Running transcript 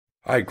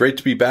Hi, great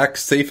to be back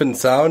safe and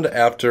sound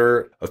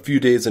after a few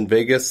days in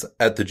Vegas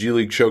at the G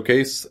League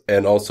Showcase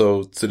and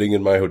also sitting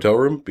in my hotel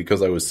room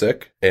because I was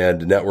sick,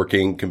 and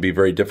networking can be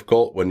very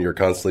difficult when you're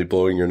constantly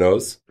blowing your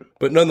nose.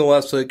 But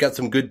nonetheless, I got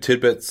some good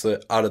tidbits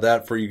out of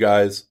that for you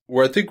guys.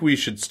 Where I think we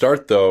should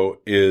start, though,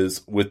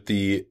 is with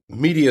the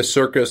media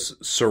circus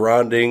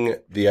surrounding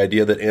the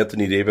idea that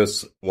Anthony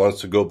Davis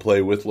wants to go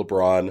play with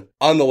LeBron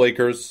on the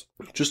Lakers.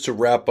 Just to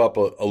wrap up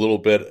a little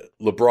bit,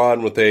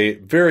 LeBron with a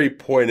very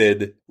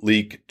pointed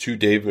leak to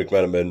Dave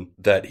McMenamin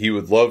that he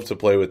would love to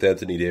play with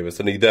Anthony Davis.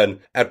 And he then,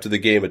 after the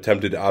game,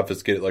 attempted to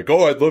obfuscate it like,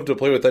 oh, I'd love to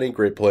play with any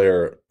great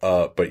player.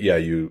 But yeah,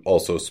 you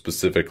also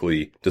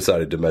specifically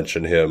decided to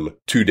mention him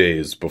 2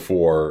 days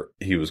before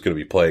he was going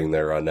to be playing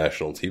there on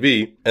national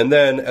TV. And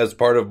then as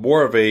part of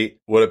more of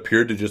what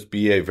appeared to just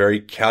be a very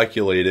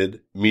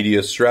calculated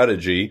media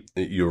strategy,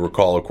 you'll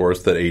recall, of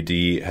course, that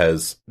AD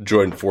has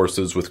joined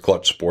forces with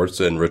Clutch Sports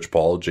and Rich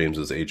Paul,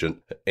 James's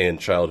agent and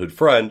childhood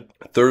friend.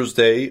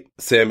 Thursday,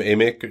 Sam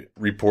Amick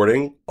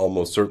reporting,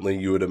 almost certainly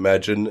you would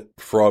imagine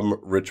from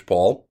Rich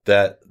Paul,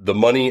 that the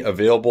money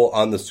available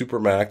on the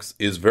Supermax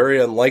is very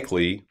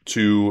unlikely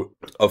to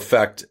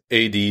affect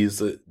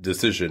AD's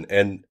decision.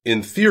 And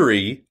in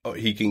theory,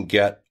 he can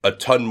get a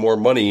ton more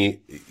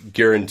money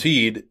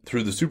guaranteed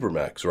through the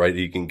Supermax, right?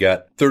 He can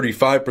get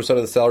 35% of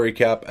the salary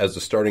cap as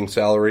a starting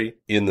salary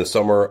in the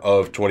summer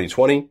of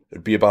 2020.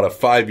 It'd be about a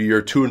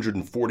 5-year,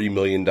 $240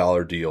 million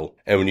deal.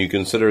 And when you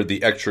consider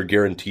the extra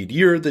guaranteed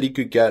year that he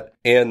could get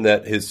and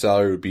that his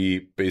salary would be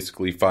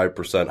basically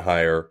 5%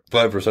 higher,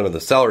 5% of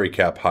the salary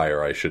cap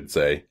higher, I should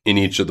say, in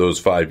each of those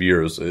 5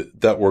 years,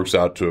 that works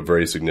out to a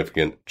very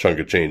significant chunk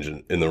of change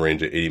in the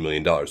range of $80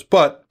 million.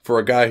 But for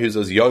a guy who's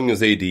as young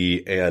as AD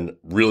and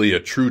really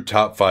a true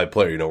top 5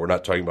 player, we're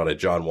not talking about a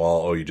John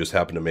Wall, oh, you just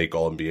happen to make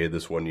All-NBA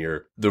this 1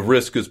 year. The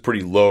risk is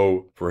pretty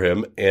low for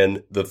him.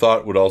 And the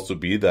thought would also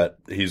be that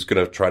he's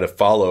going to try to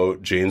follow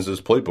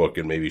James's playbook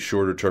and maybe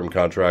shorter term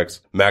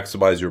contracts,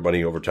 maximize your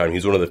money over time.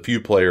 He's one of the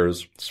few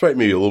players, despite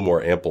maybe a little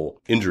more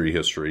ample injury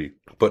history,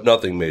 but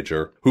nothing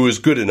major, who is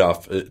good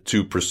enough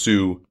to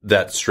pursue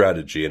that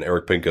strategy. And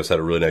Eric Pincus had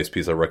a really nice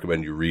piece I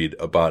recommend you read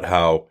about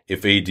how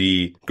if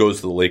AD goes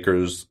to the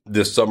Lakers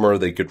this summer,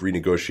 they could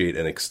renegotiate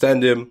and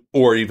extend him,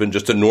 or even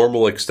just a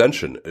normal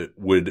extension. It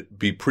would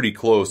be pretty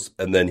close,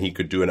 and then he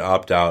could do an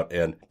opt-out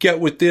and get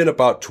within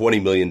about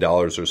 $20 million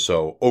or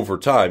so over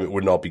time. It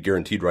wouldn't all be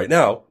guaranteed right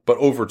now, but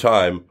over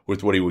time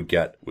with what he would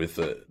get with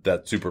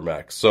that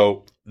Supermax.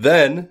 So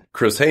then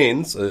Chris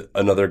Haynes,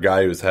 another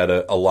guy who's had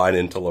a line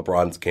into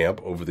LeBron's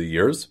camp over the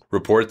years,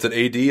 reports that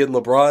AD and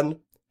LeBron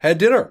had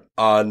dinner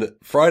on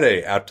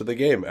Friday after the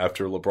game,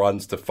 after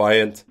LeBron's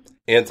defiant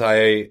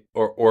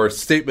or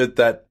statement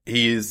that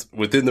he's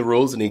within the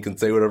rules and he can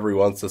say whatever he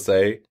wants to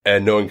say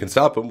and no one can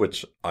stop him,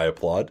 which I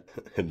applaud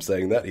him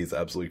saying that. He's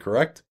absolutely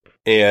correct.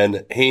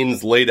 And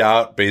Haynes laid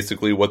out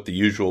basically what the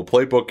usual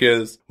playbook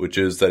is, which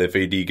is that if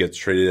AD gets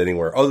traded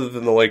anywhere other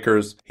than the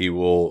Lakers, he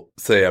will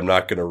say, I'm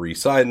not going to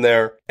re-sign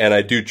there. And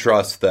I do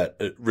trust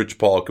that Rich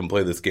Paul can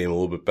play this game a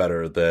little bit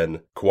better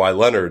than Kawhi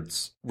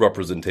Leonard's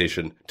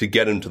representation to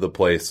get him to the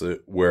place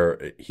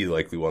where he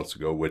likely wants to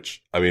go,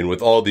 which, I mean,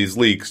 with all these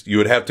leaks, you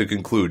would have to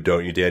conclude,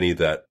 don't you, Danny,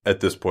 that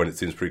at this point it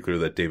seems pretty clear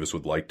that Davis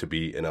would like to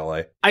be in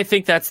LA? I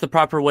think that's the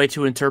proper way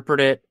to interpret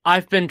it.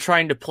 I've been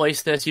trying to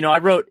place this. I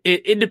wrote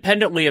it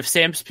independently of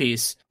Sam's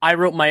piece. I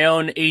wrote my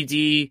own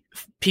AD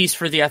piece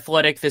for The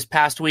Athletic this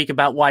past week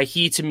about why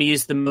he, to me,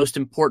 is the most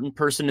important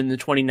person in the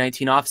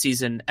 2019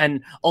 offseason.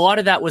 And a lot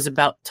of that was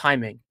about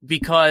timing,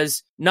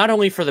 because not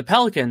only for the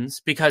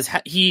Pelicans, because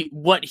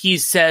what he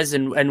says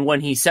and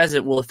when he says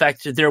it will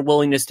affect their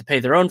willingness to pay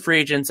their own free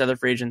agents, other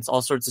free agents,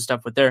 all sorts of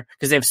stuff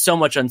because they have so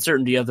much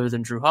uncertainty other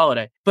than Drew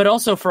Holiday, but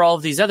also for all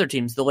of these other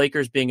teams, the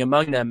Lakers being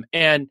among them.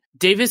 And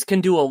Davis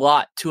can do a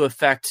lot to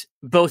affect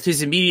both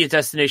his immediate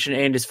destination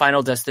and his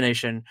final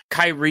destination.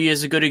 Kyrie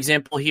is a good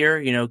example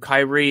here.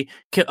 Kyrie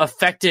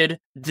affected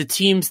the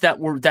teams that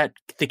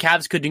the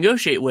Cavs could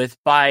negotiate with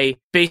by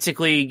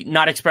basically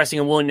not expressing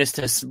a willingness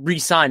to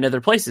re-sign other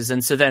places.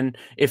 And so then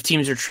if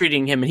teams are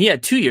treating him, and he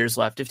had 2 years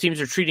left, if teams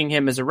are treating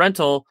him as a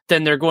rental,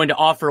 then they're going to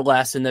offer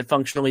less, and that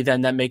functionally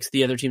then that makes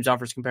the other team's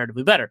offers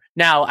comparatively better.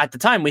 Now, at the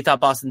time, we thought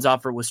Boston's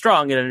offer was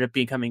strong. It ended up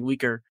becoming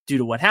weaker due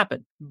to what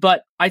happened.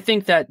 But I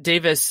think that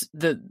Davis,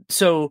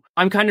 so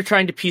I'm kind of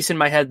trying to piece in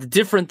my head the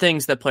different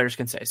things that players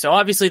can say. So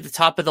obviously the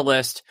top of the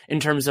list in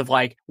terms of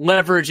like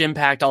leverage,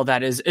 impact, all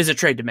that is a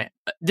trade demand.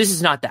 This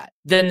is not that.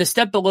 Then the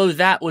step below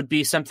that would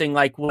be something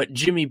like what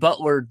Jimmy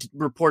Butler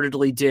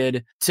reportedly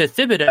did to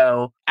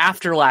Thibodeau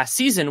after last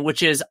season,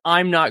 which is,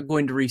 I'm not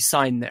going to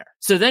re-sign there.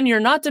 So then you're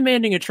not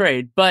demanding a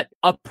trade, but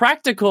a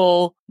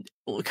practical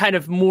kind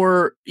of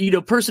more,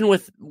 person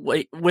with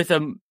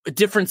a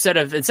different set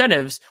of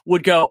incentives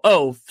would go,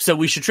 oh, so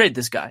we should trade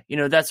this guy,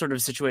 that sort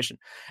of situation.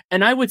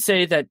 And I would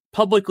say that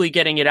publicly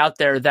getting it out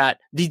there that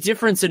the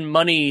difference in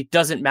money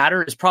doesn't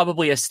matter is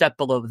probably a step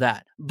below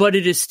that. But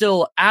it is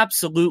still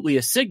absolutely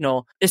a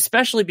signal,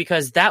 especially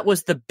because that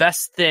was the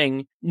best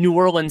thing New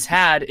Orleans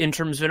had in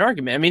terms of an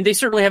argument. I mean, they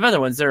certainly have other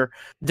ones. They're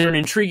an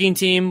intriguing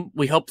team.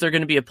 We hope they're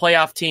going to be a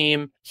playoff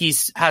team. He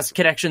has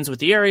connections with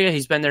the area.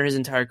 He's been there his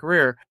entire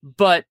career.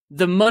 But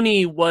the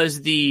money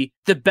was the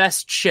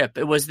best chip.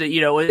 It was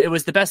it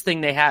was the best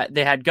thing they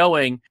had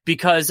going,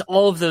 because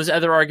all of those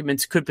other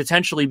arguments could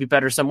potentially be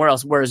better somewhere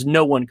else, whereas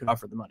no one could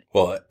offer the money.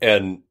 Well,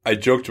 and I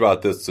joked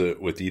about this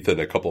with Ethan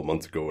a couple of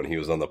months ago when he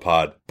was on the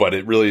pod, but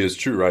it really is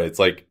true, right? It's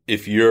like,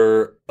 if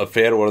you're a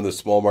fan of one of the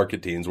small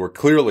market teams, where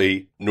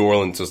clearly New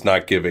Orleans does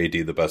not give AD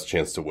the best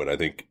chance to win. I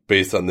think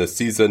based on this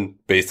season,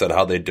 based on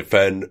how they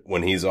defend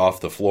when he's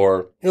off the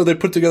floor, they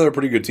put together a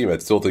pretty good team. I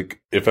still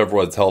think if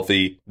everyone's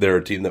healthy, they're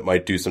a team that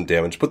might do some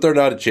damage, but they're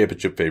not a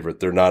championship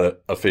favorite. They're not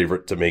a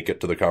favorite to make it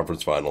to the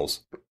conference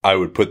finals. I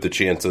would put the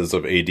chances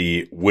of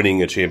AD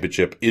winning a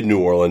championship in New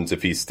Orleans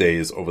if he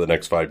stays over the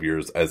next 5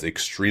 years as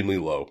extremely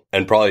low,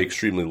 and probably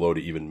extremely low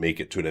to even make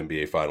it to an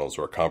NBA finals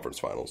or a conference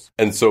finals.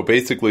 And so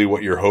basically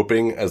what you're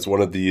hoping as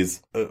one of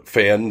these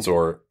fans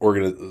or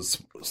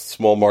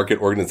small market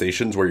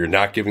organizations where you're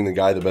not giving the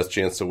guy the best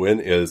chance to win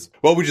is,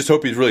 well, we just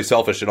hope he's really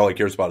selfish and all he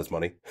cares about is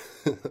money.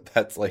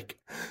 That's like,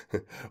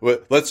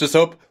 let's just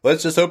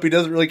hope he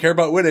doesn't really care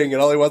about winning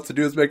and all he wants to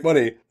do is make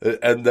money,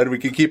 and then we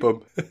can keep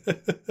him.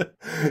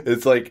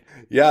 It's like,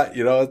 yeah,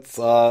 it's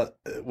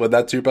when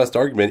that's your best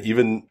argument,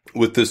 even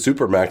with the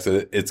Supermax,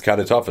 it's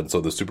kind of tough. And so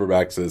the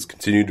Supermaxes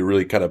continue to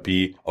really kind of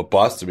be a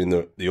bust. I mean,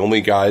 the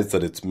only guys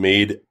that it's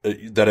made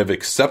that have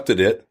accepted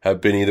it have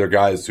been either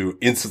guys who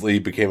instantly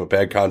became a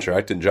bad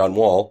contract in John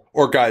Wall,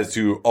 or guys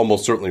who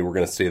almost certainly were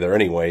going to stay there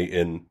anyway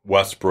in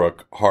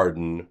Westbrook,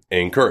 Harden,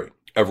 and Curry.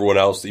 Everyone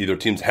else, either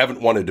teams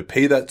haven't wanted to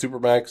pay that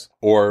Supermax,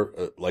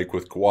 or like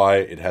with Kawhi,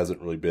 it hasn't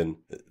really been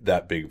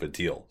that big of a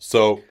deal.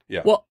 So,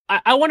 yeah. Well,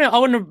 I want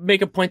to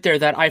make a point there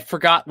that I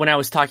forgot when I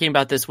was talking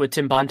about this with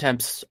Tim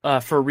Bontemps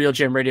for Real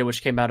Jam Radio,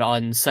 which came out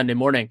on Sunday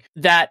morning,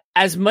 that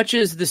as much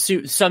as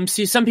some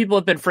people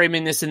have been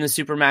framing this in the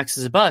Supermax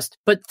as a bust,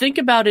 but think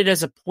about it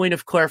as a point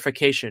of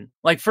clarification.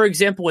 Like, for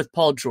example, with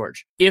Paul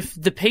George, if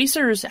the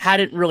Pacers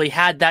hadn't really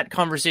had that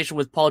conversation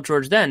with Paul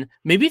George then,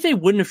 maybe they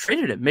wouldn't have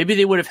traded him. Maybe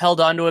they would have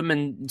held on to him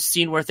and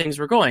seen where things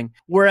were going.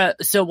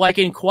 So like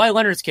in Kawhi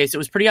Leonard's case, it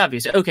was pretty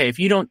obvious. Okay, if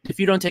you don't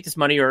take this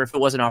money, or if it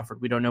wasn't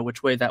offered, we don't know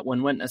which way that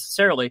one went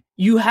necessarily.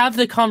 You have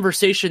the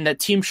conversation that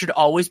teams should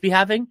always be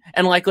having.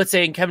 And like, let's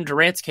say in Kevin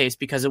Durant's case,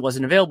 because it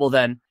wasn't available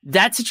then,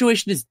 that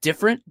situation is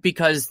different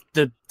because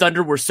the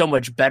Thunder were so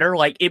much better.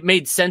 Like, it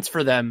made sense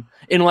for them,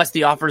 unless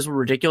the offers were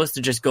ridiculous,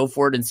 to just go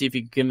for it and see if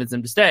you could convince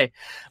them to stay.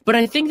 But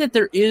I think that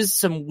there is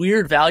some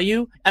weird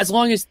value as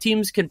long as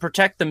teams can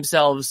protect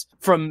themselves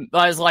from,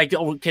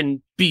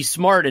 can be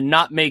smart and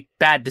not make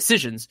bad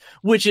decisions,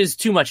 which is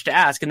too much to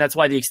ask, and that's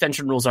why the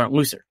extension rules aren't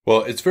looser.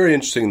 Well, it's very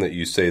interesting that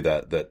you say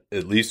that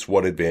at least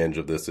one advantage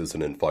of this is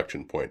an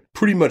inflection point.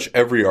 Pretty much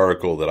every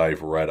article that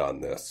I've read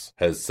on this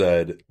has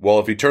said, well,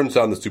 if he turns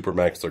down the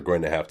Supermax, they're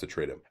going to have to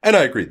trade him. And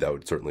I agree, that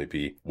would certainly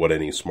be what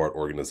any smart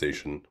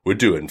organization would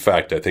do. In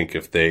fact, I think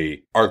if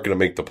they aren't going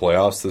to make the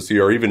playoffs this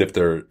year, or even if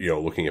they're,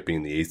 looking at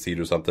being the 8th seed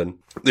or something,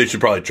 they should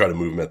probably try to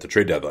move him at the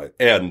trade deadline.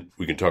 And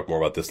we can talk more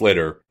about this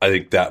later. I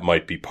think that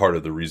might be part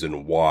of the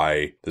reason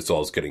why this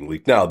all is getting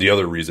leaked now. The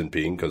other reason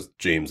being because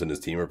James and his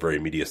team are very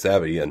media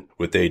savvy, and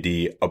with AD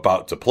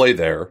about to play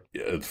there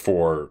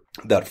for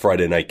that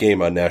Friday night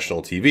game on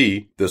national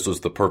TV, this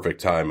was the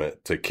perfect time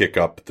to kick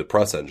up the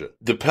press engine.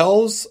 The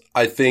Pels,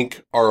 I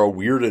think, are a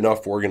weird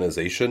enough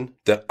organization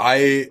that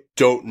I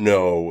don't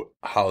know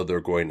how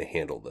they're going to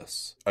handle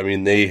this. I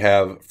mean, they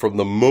have, from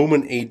the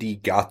moment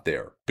AD got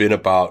there, been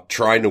about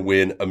trying to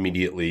win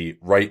immediately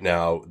right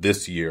now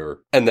this year.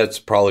 And that's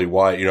probably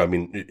why,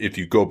 if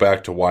you go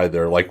back to why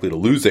they're likely to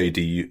lose AD,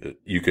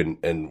 you can,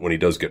 and when he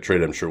does get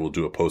traded, I'm sure we'll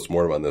do a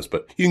postmortem on this,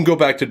 but you can go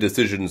back to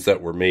decisions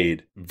that were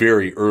made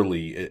very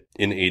early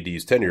in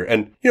AD's tenure.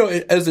 And,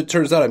 as it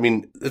turns out,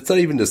 it's not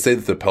even to say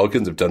that the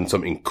Pelicans have done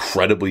some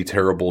incredibly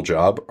terrible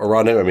job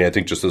around him. I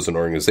think just as an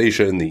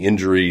organization, the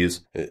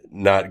injuries,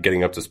 not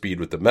getting up to speed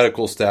with the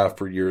medical staff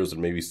for years,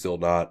 and maybe still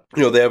not,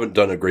 they haven't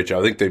done a great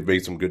job. I think they've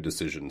made some good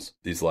decisions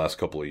these last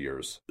couple of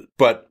years.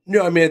 But,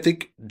 I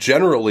think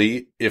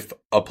generally, if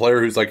a player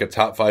who's like a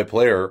top 5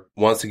 player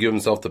wants to give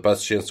himself the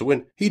best chance to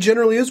win, he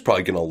generally is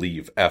probably going to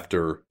leave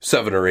after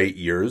 7 or 8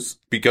 years,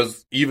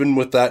 because even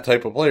with that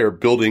type of player,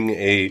 building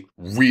a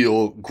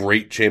real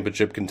great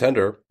championship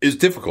contender is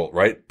difficult,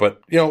 right?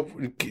 But,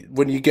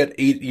 when you get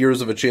 8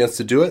 years of a chance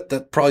to do it,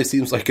 that probably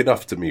seems like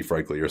enough to me,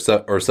 frankly,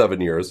 or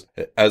 7 years,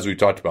 as we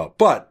talked about.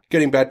 But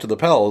getting back to the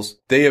Pels,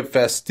 they have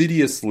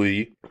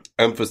fastidiously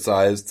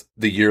emphasized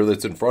the year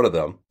that's in front of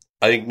them.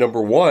 I think,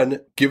 number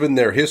one, given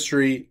their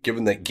history,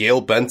 given that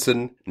Gail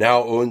Benson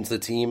now owns the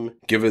team,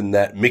 given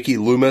that Mickey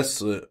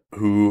Loomis,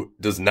 who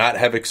does not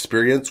have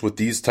experience with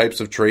these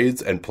types of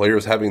trades and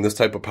players having this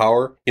type of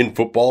power in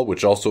football,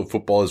 which also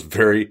football is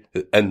very,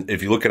 and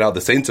if you look at how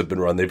the Saints have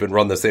been run, they've been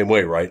run the same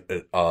way, right?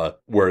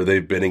 Where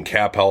they've been in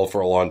cap hell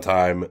for a long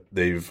time.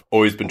 They've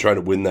always been trying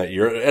to win that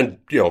year. And,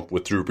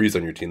 with Drew Brees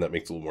on your team, that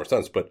makes a little more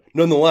sense. But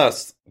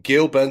nonetheless,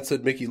 Gail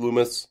Benson, Mickey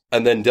Loomis,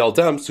 and then Dell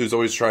Demps, who's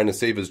always trying to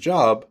save his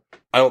job,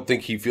 I don't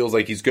think he feels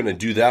like he's going to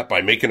do that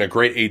by making a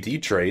great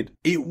AD trade.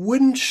 It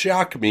wouldn't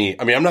shock me.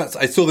 I mean,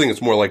 I still think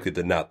it's more likely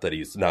than not that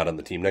he's not on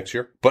the team next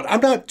year, but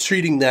I'm not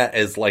treating that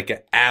as like an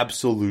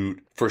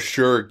absolute for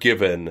sure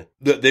given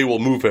that they will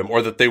move him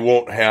or that they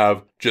won't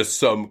have just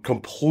some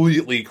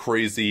completely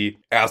crazy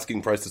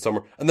asking price this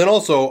summer. And then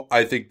also,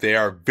 I think they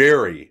are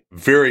very,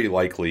 very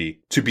likely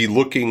to be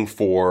looking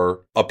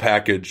for a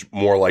package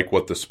more like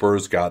what the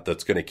Spurs got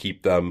that's going to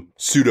keep them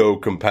pseudo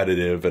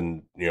competitive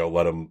and,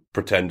 let them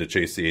pretend to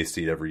chase the 8th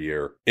seed every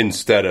year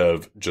instead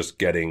of just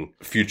getting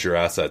future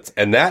assets.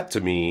 And that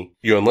to me,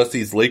 unless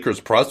these Lakers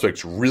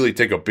prospects really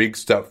take a big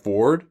step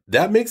forward,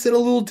 that makes it a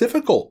little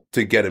difficult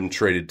to get him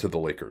traded to the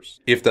Lakers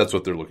if that's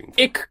what they're looking for.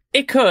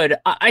 It could.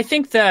 I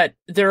think that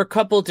there are a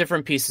couple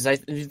different pieces.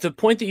 The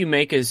point that you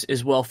make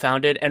is well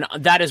founded, and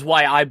that is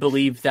why I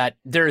believe that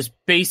there's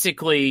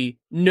basically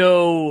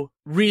no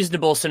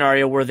reasonable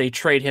scenario where they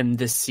trade him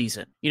this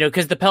season.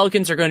 Because the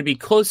Pelicans are going to be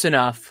close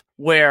enough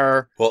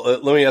where... Well,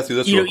 let me ask you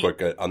this real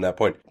quick on that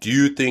point. Do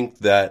you think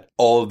that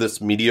all of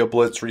this media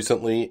blitz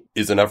recently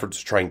is an effort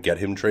to try and get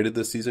him traded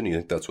this season? You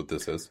think that's what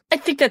this is? I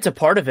think that's a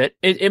part of it.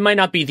 It might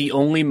not be the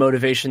only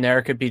motivation there.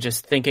 It could be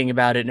just thinking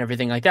about it and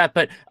everything like that.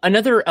 But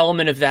another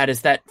element of that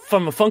is that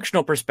from a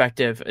functional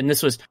perspective, and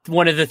this was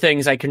one of the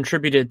things I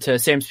contributed to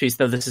Sam's piece,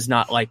 though this is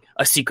not like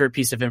a secret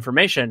piece of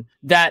information,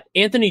 that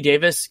Anthony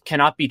Davis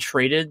cannot be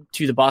traded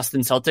to the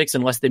Boston Celtics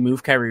unless they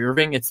move Kyrie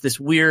Irving. It's this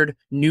weird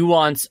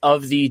nuance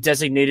of the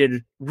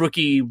designated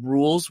rookie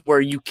rules where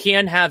you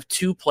can have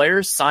two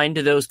players signed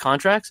to those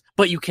contracts,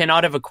 but you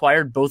cannot have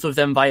acquired both of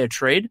them via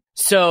trade.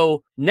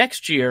 So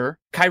next year,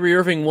 Kyrie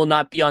Irving will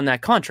not be on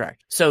that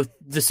contract. So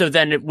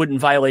then it wouldn't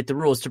violate the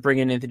rules to bring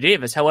in Anthony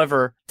Davis.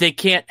 However, they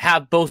can't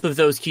have both of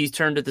those keys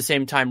turned at the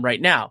same time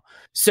right now.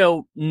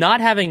 So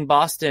not having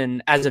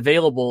Boston as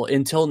available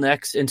until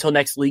next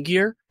league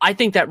year, I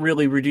think that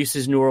really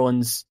reduces New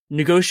Orleans'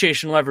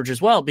 negotiation leverage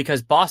as well,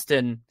 because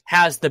Boston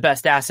has the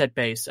best asset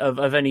base of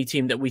any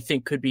team that we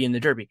think could be in the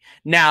Derby.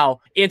 Now,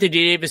 Anthony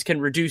Davis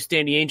can reduce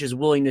Danny Ainge's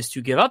willingness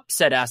to give up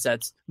said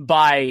assets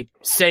by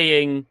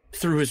saying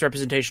through his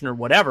representation or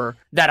whatever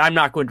that I'm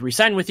not going to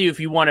resign with you.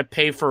 If you want to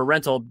pay for a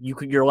rental,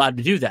 you're allowed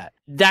to do that.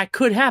 That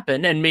could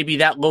happen, and maybe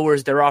that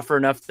lowers their offer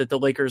enough that the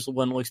Lakers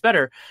one looks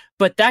better.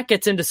 But that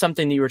gets into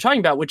something that you were talking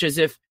about, which is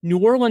if New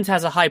Orleans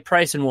has a high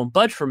price and won't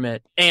budge from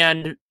it,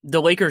 and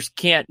the Lakers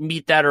can't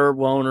meet that or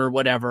won't or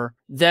whatever,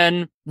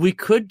 then we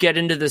could get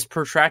into this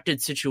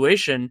protracted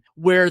situation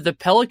where the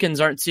Pelicans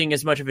aren't seeing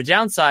as much of a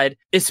downside,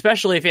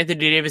 especially if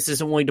Anthony Davis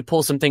isn't willing to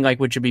pull something like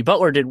what Jimmy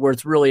Butler did, where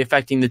it's really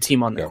affecting the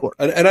team on the court.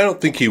 And I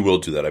don't think he will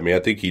do that. I mean, I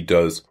think he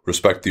does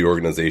respect the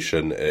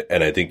organization,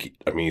 and I think,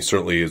 he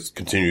certainly has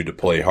continued to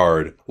play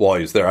hard while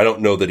he's there. I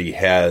don't know that he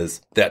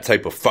has that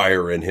type of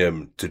fire in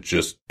him to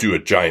just do a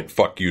giant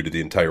fuck you to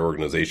the entire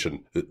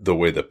organization the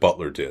way that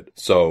Butler did.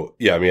 So,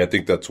 yeah, I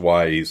think that's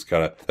why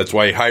that's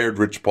why he hired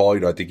Rich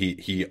Paul. I think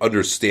he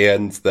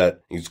understands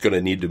that he's going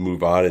to need to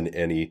move on,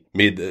 and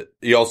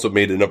he also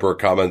made a number of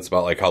comments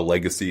about like how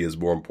legacy is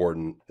more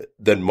important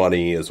than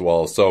money as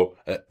well. So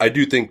I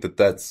do think that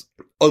that's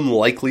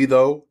unlikely,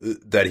 though,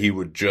 that he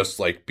would just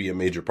like be a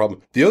major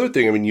problem. The other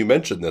thing, you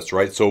mentioned this,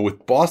 right? So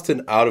with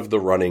Boston out of the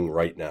running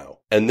right now,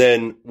 and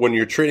then when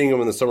you're trading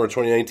him in the summer of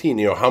 2019,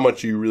 how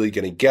much are you really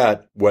going to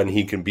get when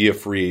he can be a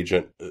free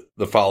agent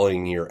the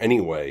following year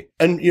anyway?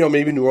 And,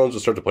 maybe New Orleans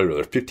will start to play where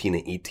they're 15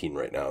 and 18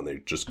 right now, and they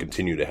just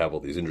continue to have all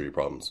these injury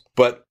problems.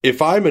 But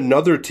if I'm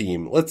another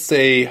team, let's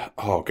say,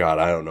 oh God,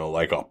 I don't know,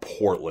 like a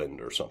Portland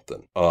or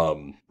something,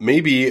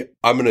 maybe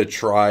I'm going to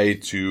try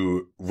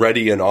to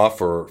ready an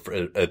offer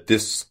at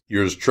this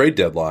year's trade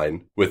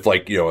deadline with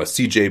like, a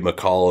CJ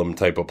McCollum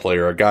type of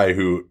player, a guy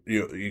who,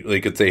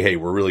 they could say, hey,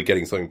 we're really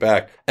getting something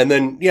back. And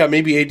then,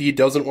 maybe AD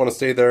doesn't want to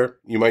stay there.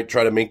 You might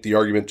try to make the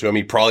argument to him.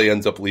 He probably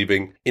ends up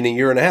leaving in a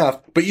year and a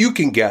half, but you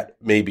can get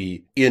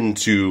maybe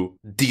into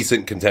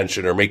decent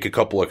contention or make a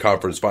couple of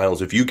conference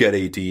finals if you get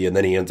AD and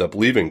then he ends up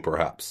leaving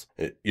perhaps.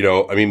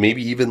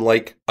 Maybe even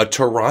like a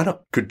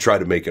Toronto could try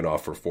to make an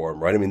offer for him,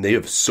 right? They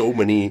have so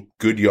many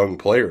good young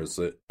players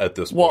at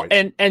this point.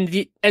 Well,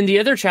 and the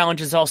other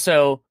challenge is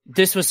also,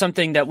 this was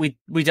something that we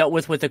dealt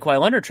with the Kawhi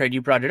Leonard trade.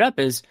 You brought it up,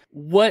 is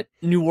what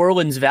New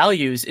Orleans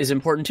values is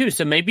important too.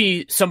 So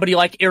maybe somebody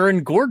like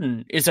Aaron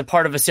Gordon is a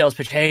part of a sales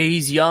pitch. Hey,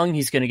 he's young.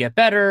 He's going to get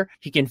better.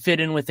 He can fit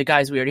in with the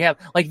guys we already have.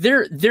 Like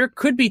there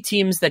could be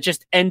teams that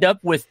just end up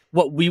with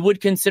what we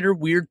would consider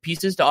weird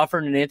pieces to offer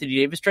in an Anthony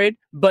Davis trade,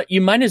 but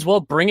you might as well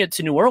bring it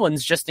to New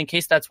Orleans just in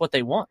case that's what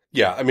they want.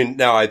 Yeah.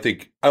 Now I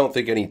don't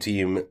think any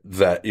team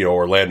that,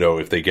 Orlando,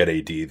 if they get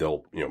AD,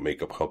 they'll,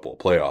 make a couple of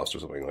playoffs or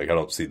something. Like I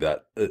don't see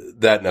that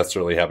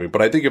necessarily happening.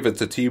 But I think if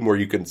it's a team where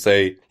you can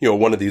say,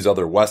 one of these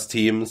other West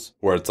teams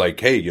where it's like,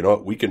 hey,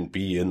 we can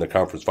be in the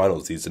conference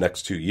finals these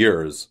next 2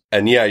 years.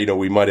 And yeah,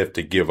 we might have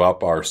to give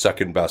up our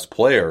second best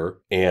player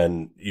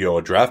and,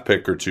 a draft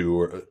pick or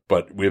two,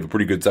 but we have a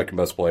pretty good second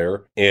best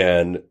player.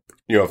 And,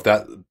 if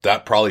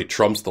that probably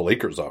trumps the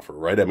Lakers offer,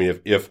 right? I mean,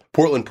 if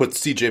Portland puts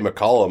CJ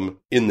McCollum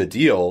in the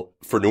deal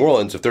for New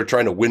Orleans, if they're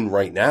trying to win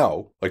right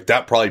now, like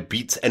that probably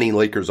beats any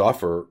Lakers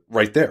offer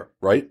right there,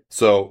 right?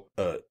 So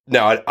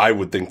now I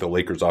would think the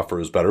Lakers offer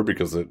is better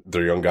because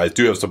their young guys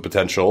do have some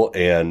potential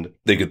and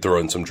they could throw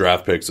in some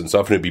draft picks and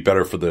stuff and it'd be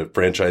better for the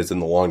franchise in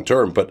the long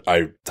term, but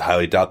I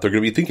highly doubt they're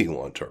going to be thinking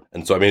long term.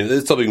 And so, I mean,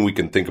 it's something we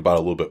can think about a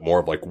little bit more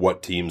of like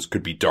what teams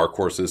could be dark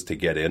horses to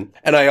get in.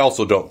 And I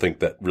also don't think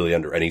that really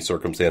under any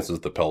circumstances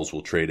the Pels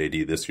will trade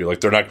AD this year.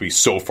 Like they're not going to be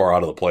so far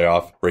out of the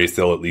playoff race.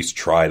 They'll at least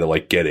try to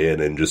like get in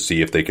and just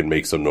see if they can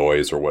make some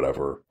noise or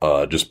whatever.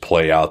 Just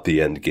play out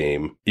the end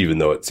game, even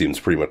though it seems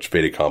pretty much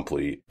fait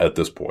accompli at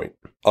this point.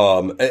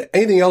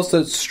 Anything else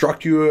that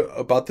struck you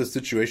about this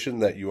situation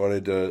that you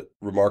wanted to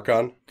remark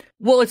on?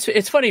 Well,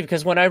 it's funny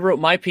because when I wrote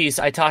my piece,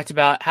 I talked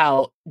about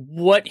how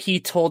what he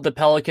told the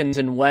Pelicans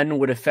and when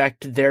would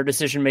affect their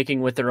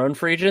decision-making with their own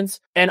free agents.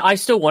 And I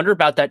still wonder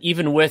about that,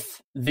 even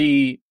with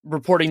the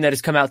reporting that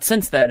has come out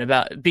since then,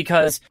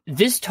 because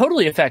this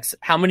totally affects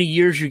how many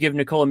years you give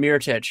Nikola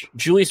Mirotic.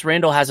 Julius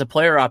Randle has a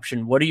player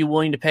option. What are you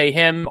willing to pay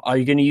him? Are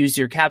you going to use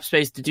your cap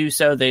space to do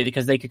so?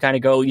 Because they could kind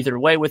of go either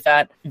way with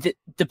that.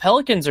 The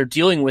Pelicans are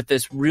dealing with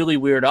this really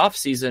weird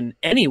offseason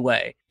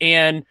anyway.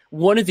 And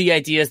one of the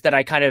ideas that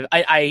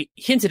I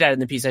hinted at in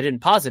the piece, I didn't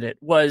posit it,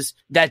 was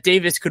that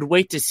Davis could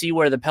wait to see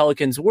where the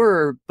Pelicans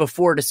were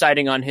before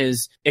deciding on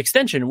his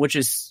extension, which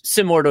is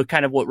similar to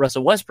kind of what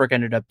Russell Westbrook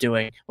ended up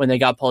doing when they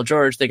got Paul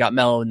George, they got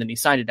Melo, and then he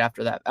signed it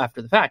after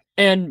the fact.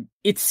 And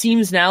it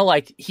seems now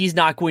like he's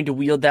not going to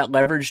wield that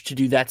leverage to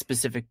do that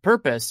specific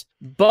purpose,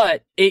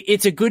 but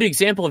it's a good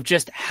example of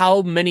just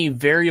how many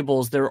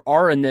variables there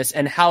are in this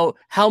and how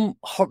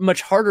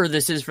much harder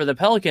this is for the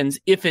Pelicans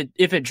if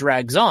it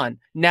drags on.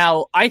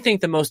 Now, I think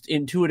the most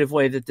intuitive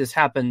way that this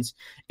happens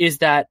is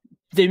that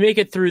they make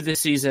it through the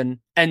season,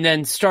 and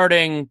then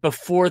starting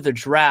before the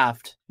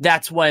draft,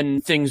 that's when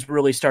things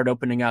really start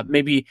opening up.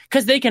 Maybe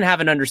because they can have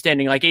an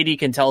understanding, like AD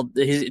can tell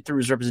through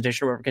his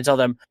representation, or whatever, can tell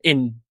them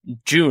in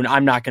June,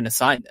 I'm not going to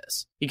sign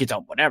this. He can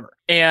tell them whatever.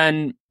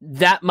 And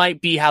that might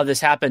be how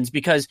this happens,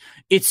 because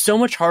it's so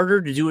much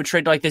harder to do a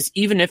trade like this,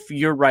 even if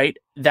you're right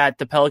that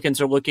the Pelicans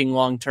are looking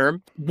long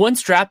term.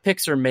 Once draft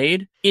picks are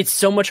made, it's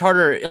so much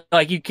harder.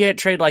 Like you can't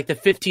trade like the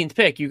 15th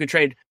pick. You could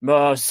trade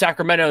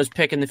Sacramento's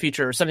pick in the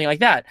future or something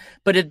like that.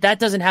 But that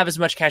doesn't have as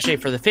much cachet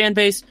for the fan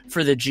base,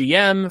 for the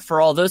GM,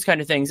 for all those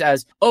kind of things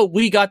as, oh,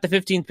 we got the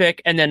 15th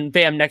pick and then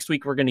bam, next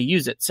week we're going to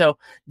use it. So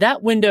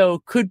that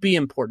window could be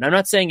important. I'm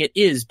not saying it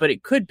is, but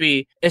it could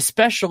be,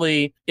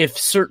 especially if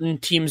certain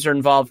teams are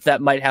involved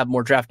that might have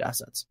more draft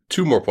assets.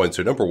 Two more points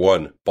here. Number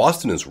one,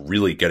 Boston is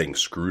really getting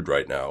screwed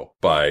right now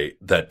by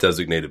that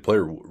designated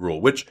player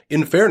rule, which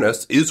in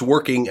fairness is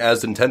working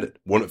as intended.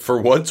 For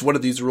once, one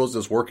of these rules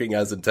is working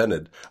as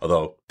intended,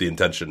 although the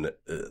intention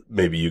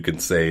maybe you can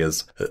say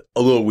is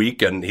a little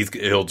weak and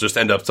he'll just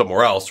end up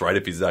somewhere else, right?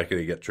 If he's not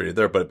going to get traded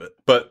there. But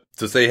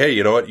to say, hey,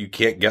 you know what? You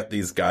can't get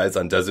these guys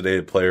on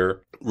designated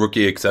player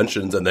rookie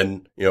extensions and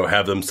then,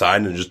 have them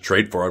sign and just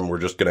trade for them. We're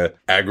just going to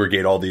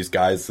aggregate all these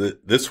guys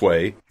this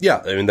way.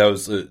 Yeah. I mean,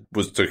 that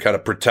was to kind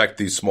of protect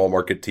these small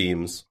market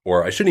teams,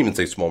 or I shouldn't even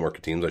say small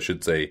market teams. I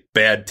should say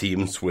bad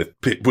teams with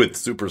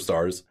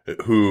superstars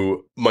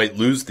who might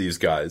lose these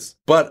guys.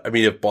 But I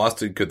mean, if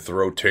Boston could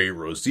throw Terry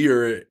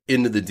Rozier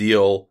into the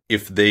deal,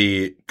 if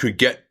they could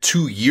get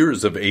 2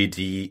 years of AD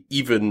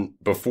even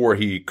before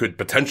he could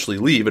potentially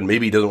leave, and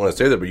maybe he doesn't want to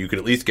stay there, but you could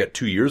at least get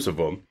 2 years of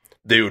him,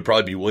 they would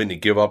probably be willing to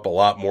give up a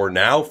lot more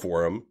now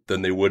for him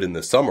than they would in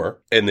the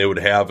summer. And they would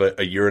have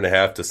a year and a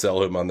half to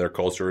sell him on their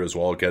culture as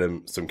well, get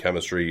him some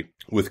chemistry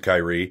with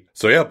Kyrie.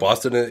 So yeah,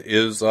 Boston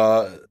is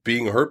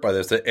being hurt by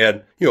this.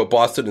 And,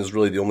 Boston is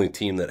really the only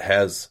team that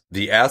has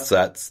the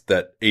assets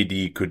that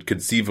AD could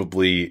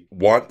conceivably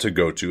want to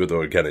go to.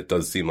 Although again, it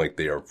does seem like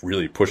they are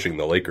really pushing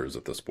the Lakers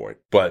at this point.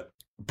 But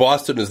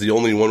Boston is the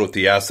only one with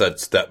the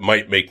assets that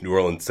might make New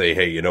Orleans say,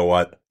 hey, you know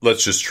what?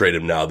 Let's just trade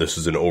him now. This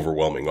is an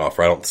overwhelming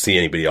offer. I don't see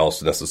anybody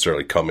else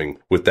necessarily coming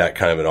with that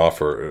kind of an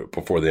offer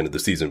before the end of the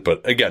season.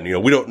 But again,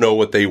 we don't know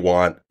what they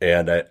want.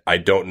 And I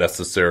don't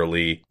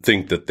necessarily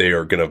think that they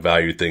are going to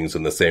value things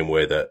in the same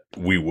way that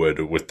we would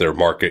with their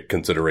market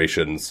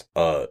considerations.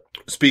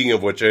 Speaking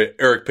of which,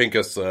 Eric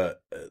Pincus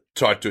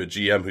talked to a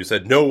GM who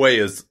said, no way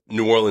is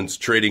New Orleans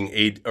trading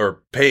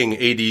paying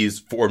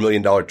AD's $4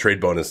 million trade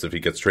bonus if he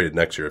gets traded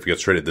next year. If he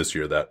gets traded this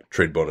year, that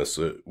trade bonus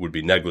would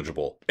be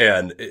negligible.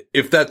 And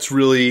if that's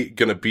really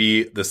going to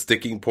be the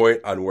sticking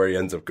point on where he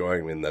ends up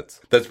going, I mean,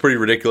 that's pretty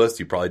ridiculous.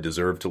 You probably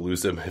deserve to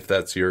lose him if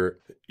that's your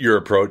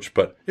approach.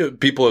 But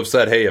people have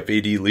said, hey, if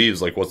AD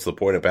leaves, like, what's the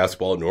point of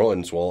basketball in New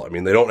Orleans? Well, I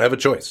mean, they don't have a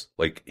choice.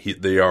 Like,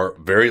 they are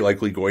very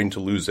likely going to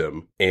lose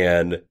him.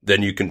 And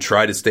then you can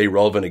try to stay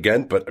relevant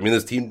again. But I mean,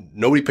 this team,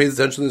 nobody pays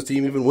attention to this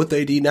team, even with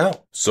AD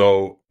now.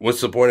 So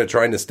what's the point of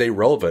trying to stay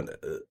relevant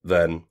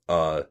then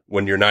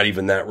when you're not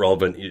even that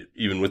relevant,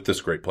 even with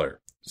this great player?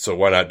 So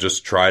why not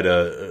just try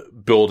to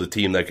build a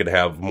team that could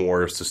have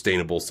more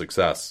sustainable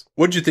success.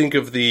 What'd you think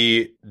of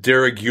the de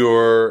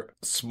rigueur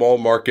small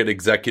market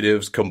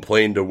executives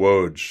complained to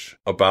Woj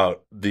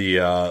about the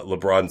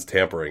LeBron's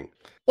tampering?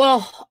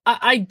 Well,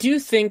 I do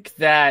think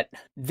that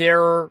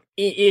there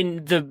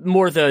in the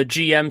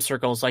GM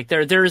circles, like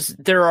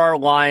there are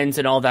lines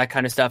and all that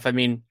kind of stuff. I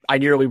mean, I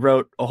nearly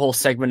wrote a whole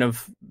segment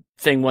of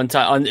thing one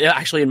time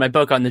actually in my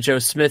book on the Joe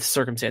Smith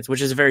circumstance,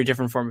 which is a very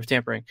different form of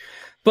tampering.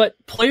 But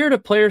player to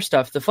player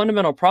stuff, the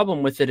fundamental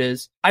problem with it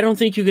is I don't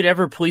think you could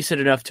ever police it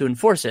enough to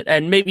enforce it.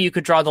 And maybe you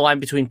could draw the line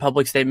between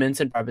public statements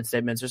and private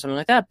statements or something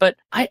like that. But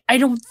I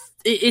don't,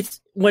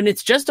 it's when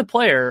it's just a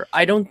player,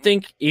 I don't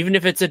think, even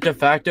if it's a de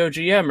facto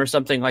GM or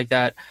something like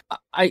that,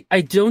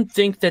 I don't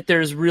think that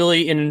there's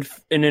really an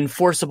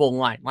enforceable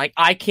line. Like,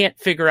 I can't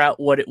figure out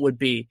what it would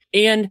be.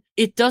 And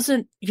it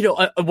doesn't,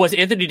 was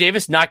Anthony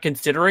Davis not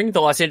considering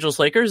the Los Angeles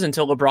Lakers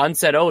until LeBron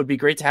said, oh, it'd be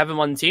great to have him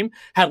on the team?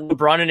 Had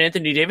LeBron and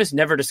Anthony Davis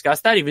never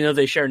discussed that, even though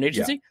they share an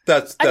agency? Yeah,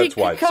 that's why it's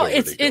so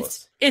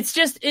ridiculous. It's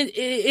just,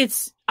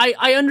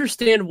 I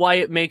understand why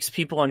it makes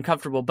people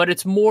uncomfortable, but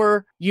it's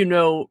more,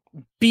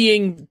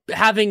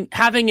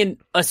 having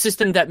a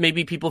system that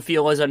maybe people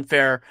feel is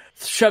unfair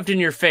shoved in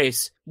your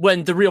face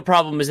when the real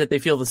problem is that they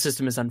feel the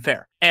system is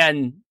unfair.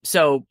 And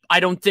so I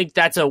don't think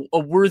that's a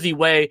worthy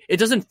way. It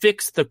doesn't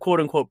fix the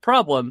quote unquote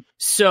problem.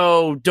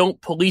 So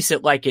don't police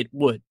it like it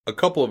would. A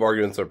couple of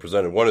arguments are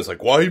presented. One is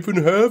like, why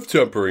even have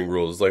tampering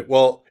rules? Like,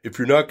 well, if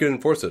you're not going to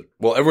enforce it,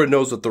 well, everyone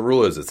knows what the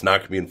rule is. It's not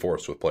going to be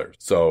enforced with players.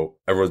 So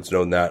everyone's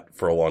known that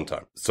for a long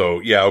time. So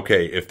yeah,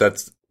 okay. If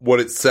that's what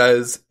it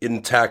says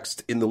in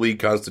text in the league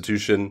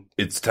constitution,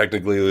 it's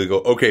technically illegal.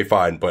 Okay,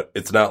 fine. But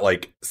it's not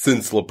like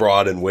since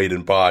LeBron and Wade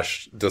and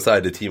Bosh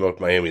decided to team up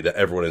with Miami that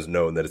everyone has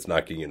known that it's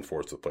not getting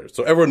enforced with players.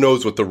 So everyone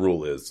knows what the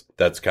rule is.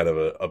 That's kind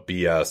of a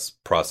BS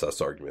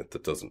process argument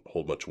that doesn't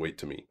hold much weight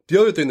to me.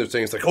 The other thing they're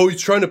saying is like, oh,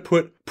 he's trying to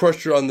put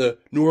pressure on the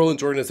New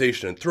Orleans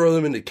organization and throw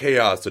them into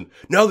chaos. And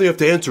now they have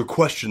to answer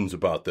questions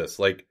about this.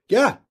 Like,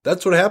 yeah,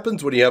 that's what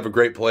happens when you have a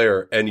great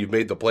player and you've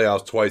made the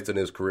playoffs twice in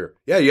his career.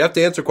 Yeah, you have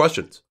to answer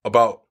questions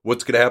about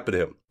what's going to happen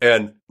to him.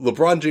 And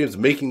LeBron James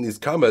making these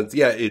comments,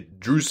 yeah, it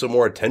drew some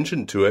more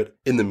attention to it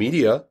in the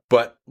media.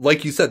 But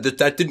like you said,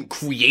 that didn't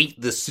create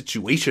this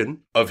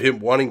situation of him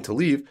wanting to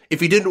leave. If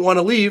he didn't want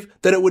to leave,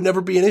 then it would never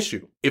be an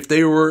issue. If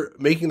they were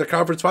making the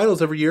conference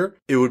finals every year,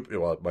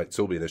 it might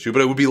still be an issue,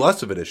 but it would be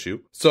less of an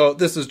issue. So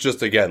this is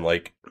just, again,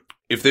 like,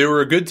 if they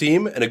were a good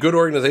team and a good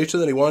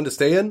organization that he wanted to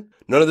stay in,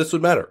 none of this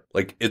would matter.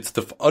 Like, it's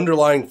the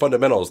underlying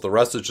fundamentals. The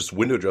rest is just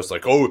window dress.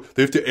 Like, oh,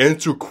 they have to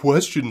answer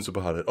questions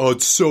about it. Oh,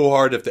 it's so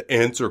hard to have to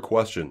answer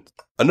questions.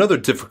 Another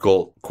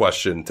difficult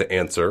question to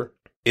answer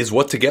is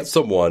what to get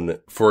someone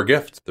for a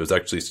gift. There's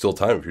actually still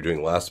time if you're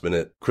doing last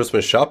minute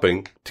Christmas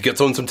shopping to get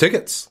someone some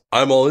tickets.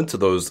 I'm all into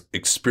those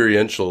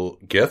experiential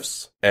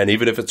gifts. And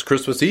even if it's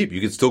Christmas Eve, you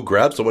can still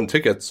grab someone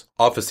tickets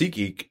off of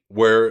SeatGeek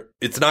where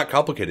it's not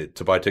complicated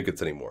to buy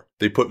tickets anymore.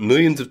 They put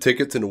millions of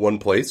tickets into one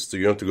place, so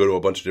you don't have to go to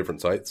a bunch of different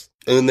sites.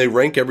 And then they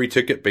rank every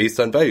ticket based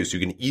on value, so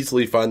you can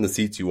easily find the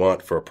seats you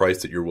want for a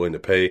price that you're willing to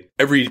pay.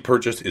 Every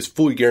purchase is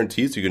fully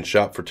guaranteed, so you can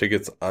shop for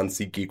tickets on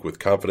SeatGeek with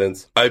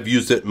confidence. I've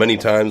used it many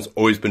times,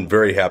 always been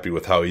very happy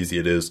with how easy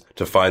it is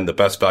to find the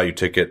best value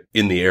ticket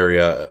in the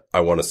area. I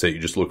want to say you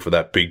just look for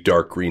that big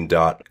dark green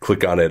dot,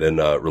 click on it, and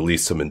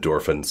release some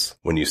endorphins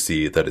when you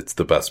see that it's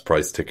the best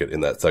price ticket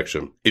in that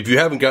section. If you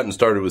haven't gotten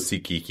started with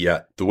SeatGeek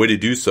yet, the way to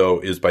do so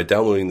is by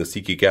downloading the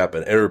SeatGeek app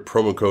and enter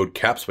promo code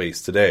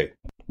CAPSPACE today.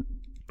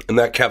 And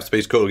that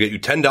CAPSPACE code will get you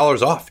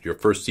 $10 off your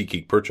first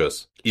SeatGeek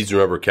purchase. Easy to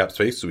remember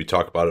CAPSPACE, so we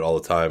talk about it all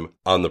the time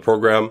on the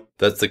program.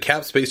 That's the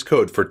CAPSPACE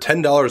code for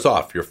 $10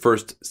 off your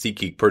first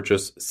SeatGeek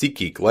purchase.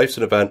 SeatGeek, life's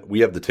an event. We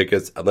have the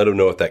tickets, and let them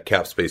know with that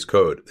CAPSPACE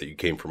code that you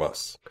came from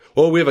us.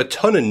 Well, we have a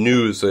ton of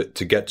news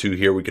to get to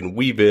here. We can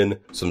weave in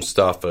some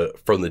stuff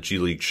from the G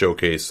League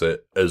Showcase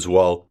as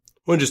well.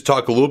 I want to just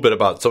talk a little bit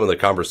about some of the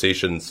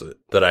conversations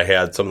that I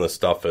had, some of the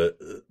stuff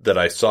that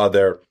I saw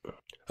there.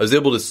 I was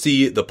able to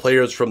see the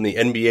players from the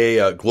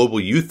NBA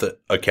Global Youth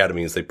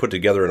Academies. They put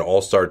together an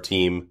all-star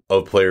team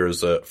of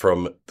players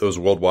from those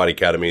worldwide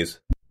academies.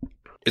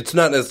 It's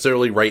not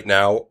necessarily right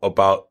now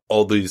about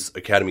all these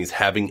academies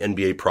having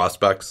NBA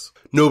prospects.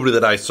 Nobody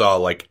that I saw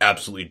like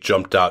absolutely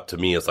jumped out to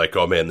me as like,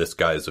 oh man, this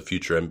guy is a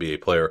future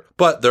NBA player.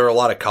 But there are a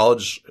lot of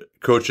college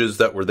coaches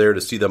that were there to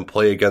see them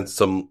play against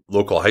some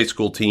local high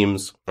school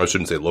teams. I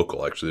shouldn't say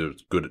local, actually.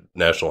 There's good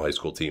national high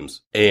school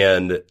teams.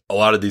 And a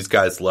lot of these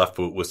guys left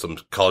with some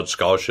college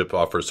scholarship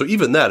offers. So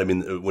even that, I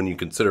mean, when you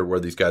consider where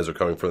these guys are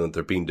coming from, that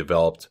they're being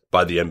developed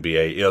by the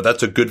NBA,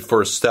 that's a good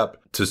first step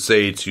to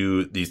say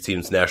to these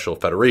teams' national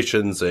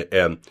federations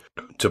and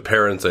to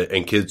parents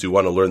and kids who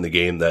want to learn the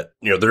game that,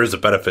 there is a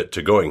benefit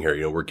to going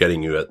here. We're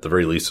getting you at the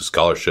very least a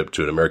scholarship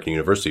to an American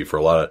university. For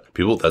a lot of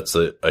people, that's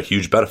a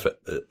huge benefit.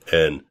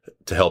 And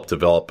to help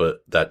develop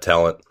that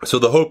talent. So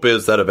the hope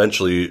is that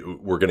eventually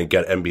we're going to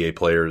get NBA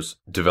players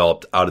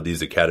developed out of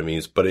these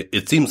academies, but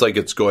it seems like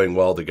it's going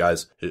well. The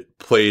guys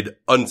played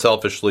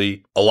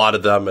unselfishly. A lot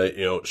of them,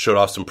 showed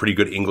off some pretty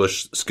good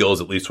English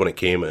skills, at least when it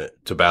came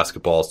to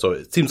basketball. So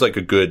it seems like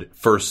a good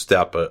first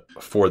step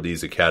for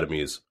these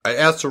academies. I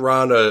asked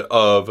around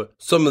of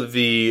some of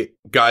the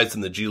guys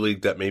in the G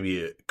League that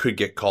maybe could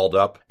get called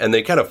up, and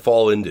they kind of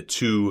fall into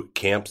two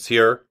camps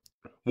here.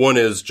 One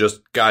is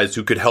just guys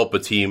who could help a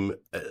team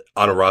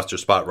on a roster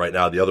spot right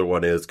now. The other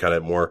one is kind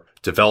of more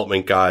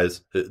development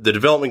guys. The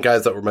development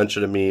guys that were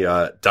mentioned to me,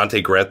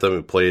 Dante Grantham,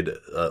 who played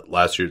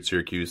last year at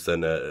Syracuse,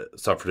 then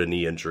suffered a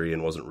knee injury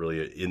and wasn't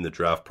really in the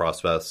draft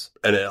process.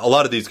 And a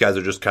lot of these guys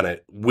are just kind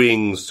of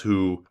wings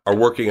who are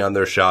working on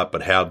their shot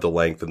but have the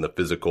length and the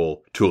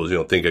physical tools.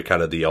 Think of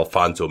kind of the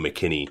Alfonso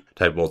McKinney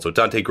type one. So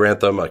Dante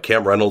Grantham,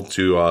 Cam Reynolds,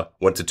 who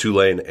went to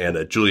Tulane,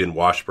 and Julian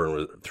Washburn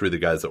were three of the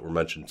guys that were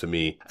mentioned to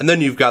me. And then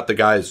you've got the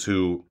guys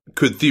who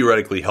could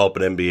theoretically help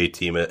an NBA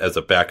team as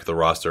a back of the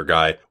roster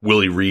guy.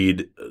 Willie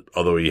Reed,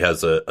 although he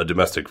has a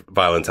domestic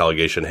violence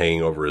allegation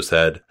hanging over his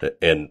head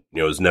and,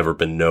 has never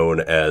been known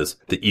as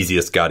the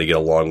easiest guy to get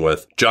along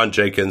with. John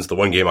Jenkins, the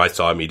one game I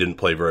saw him, he didn't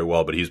play very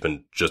well, but he's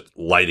been just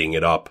lighting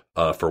it up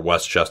for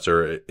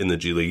Westchester in the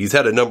G League. He's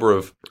had a number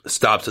of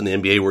stops in the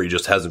NBA where he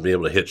just hasn't been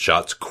able to hit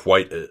shots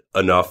quite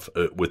enough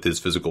with his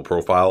physical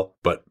profile,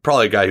 but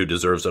probably a guy who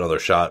deserves another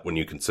shot when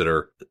you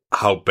consider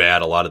how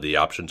bad a lot of the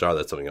options are.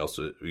 That's something else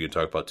we can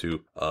talk about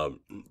too.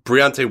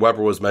 Briante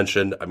Weber was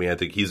mentioned. I mean, I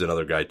think he's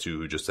another guy too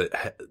who just,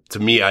 to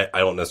me, I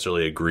don't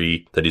necessarily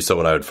agree that he's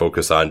someone I would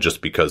focus on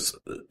just because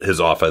his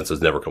offense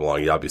has never come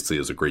along. He obviously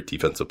is a great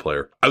defensive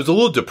player. I was a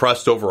little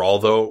depressed overall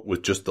though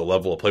with just the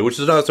level of play, which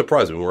is not a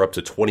surprise. I mean, we're up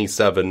to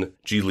 27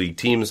 G League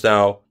teams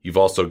now. You've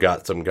also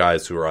got some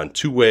guys who are on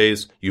two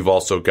ways. You've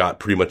also got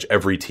pretty much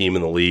every team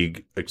in the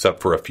league,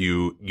 except for a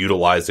few,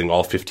 utilizing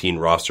all 15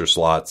 roster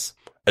slots.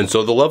 And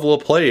so the level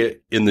of play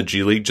in the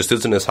G League just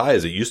isn't as high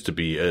as it used to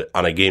be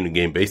on a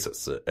game-to-game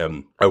basis.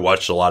 I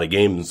watched a lot of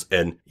games,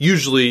 and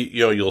usually,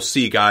 you'll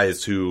see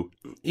guys who,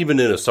 even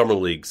in a summer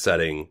league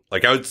setting,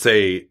 like I would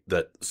say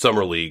that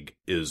summer league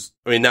is,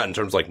 not in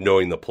terms of like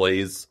knowing the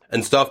plays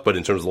and stuff, but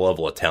in terms of the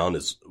level of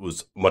talent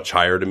was much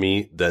higher to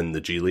me than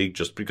the G League,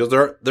 just because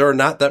there are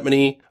not that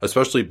many,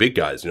 especially big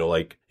guys,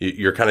 like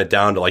you're kind of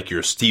down to like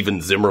your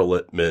Steven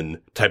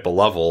Zimmerman type of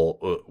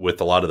level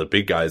with a lot of the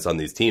big guys on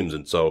these teams.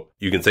 And so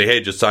you can say,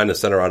 hey, just sign a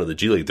center out of the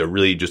G League. There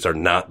really just are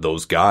not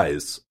those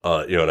guys.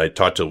 And I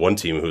talked to one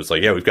team who was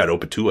like, yeah, we've got an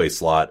open two-way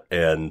slot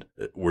and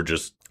we're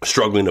just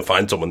struggling to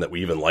find someone that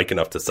we even like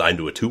enough to sign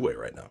to a two-way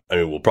right now. I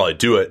mean, we'll probably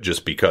do it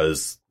just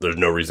because there's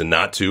no reason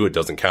not to. It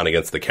doesn't count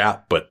against the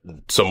cap, but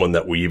someone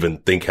that we even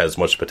think has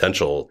much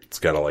potential, it's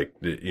kind of like,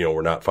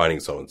 we're not finding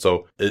someone.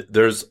 So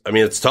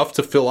it's tough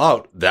to fill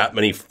out that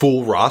many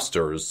full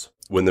rosters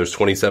when there's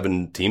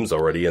 27 teams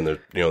already, and there's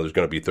going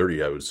to be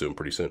 30, I would assume,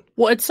 pretty soon.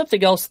 Well, it's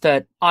something else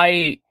that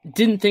I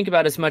didn't think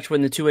about as much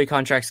when the two-way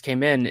contracts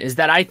came in, is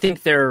that I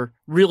think they're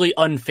really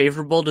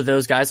unfavorable to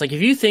those guys. Like,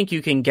 if you think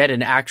you can get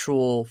an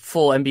actual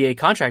full NBA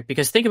contract,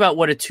 because think about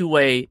what a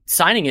two-way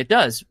signing it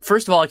does.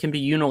 First of all, it can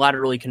be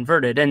unilaterally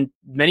converted, and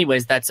in many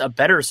ways that's a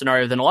better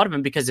scenario than a lot of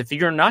them, because if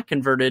you're not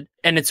converted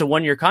and it's a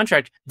one-year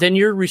contract, then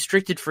you're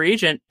restricted free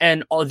agent,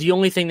 and the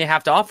only thing they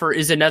have to offer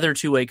is another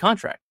two-way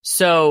contract.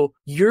 So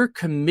you're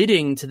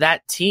committing to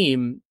that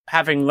team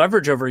having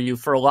leverage over you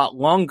for a lot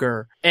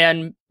longer.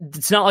 And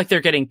it's not like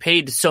they're getting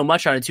paid so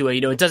much on a two-way.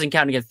 It doesn't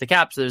count against the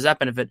cap, so there's that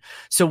benefit.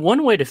 So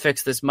one way to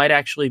fix this might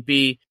actually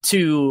be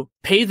to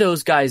pay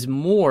those guys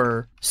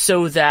more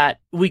so that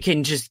we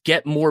can just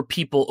get more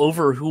people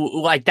over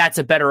who, like, that's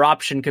a better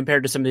option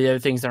compared to some of the other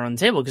things that are on the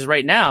table. Because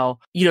right now,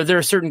 there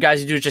are certain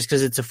guys who do it just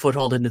because it's a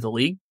foothold into the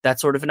league.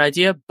 That's sort of an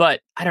idea. But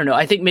I don't know.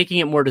 I think making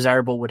it more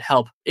desirable would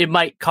help. It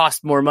might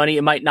cost more money.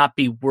 It might not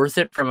be worth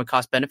it from a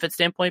cost benefit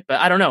standpoint, but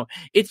I don't know.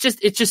 It's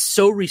just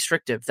so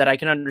restrictive that I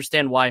can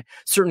understand why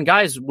certain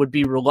guys would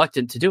be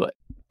reluctant to do it.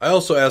 I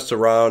also asked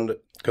around,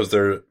 because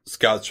there are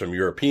scouts from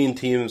European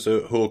teams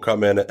who will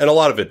come in, and a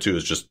lot of it too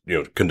is just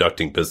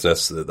conducting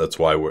business. That's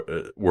why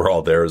we're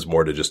all there, is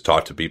more to just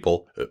talk to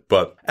people.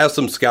 But ask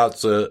some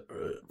scouts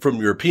from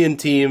European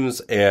teams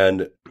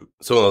and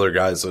some other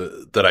guys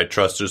that I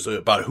trust, just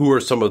about who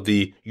are some of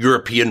the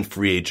European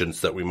free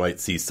agents that we might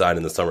see sign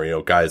in the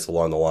summer. Guys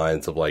along the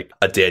lines of like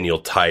a Daniel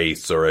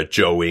Tice or a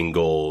Joe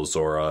Ingles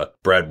or a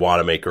Brad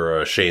Wanamaker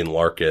or a Shane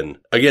Larkin.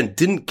 Again,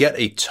 didn't get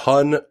a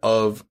ton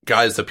of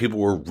guys that people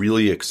were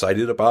really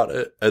excited about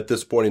at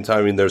this point in time.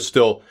 I mean, there's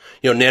still,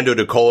 Nando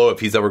De Colo, if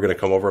he's ever going to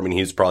come over, I mean,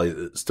 he's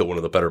probably still one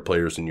of the better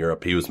players in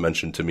Europe. He was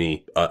mentioned to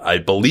me. I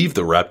believe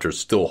the Raptors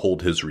still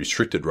hold his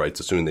restricted rights,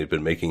 assuming they've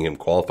been making him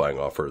qualifying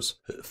offers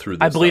through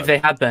this. I believe they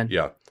have been.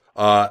 Yeah.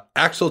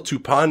 Axel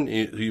Toupin,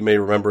 you may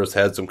remember, has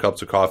had some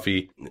cups of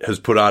coffee, has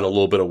put on a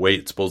little bit of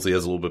weight, supposedly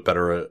has a little bit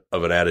better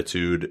of an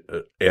attitude.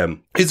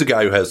 And he's a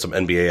guy who has some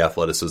NBA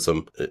athleticism.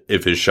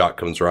 If his shot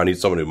comes around,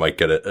 he's someone who might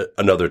get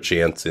another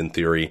chance in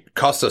theory.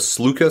 Kostas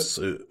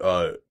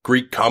Sloukas,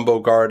 Greek combo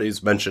guard,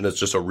 he's mentioned as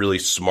just a really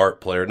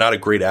smart player, not a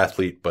great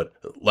athlete, but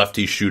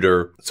lefty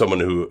shooter, someone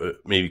who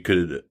maybe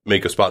could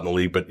make a spot in the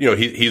league. But,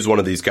 he's one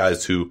of these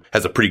guys who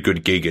has a pretty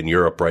good gig in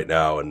Europe right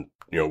now, and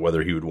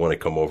whether he would want to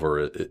come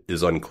over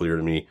is unclear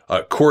to me.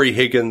 Corey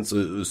Higgins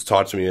was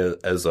taught to me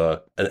as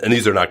and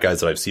these are not guys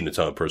that I've seen a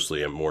ton of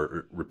personally. I'm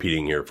more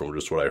repeating here from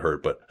just what I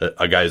heard, but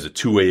a guy is a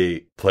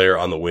two-way player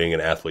on the wing,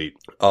 an athlete.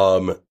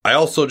 I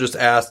also just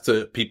asked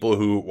people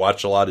who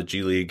watch a lot of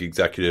G League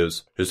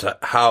executives just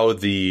how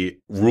the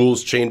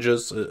rules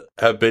changes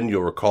have been.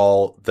 You'll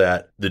recall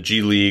that the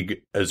G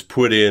League has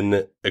put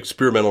in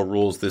experimental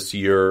rules this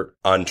year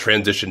on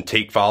transition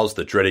take fouls,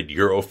 the dreaded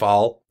Euro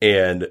foul.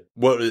 And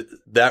what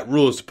that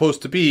rule is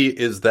supposed to be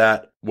is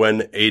that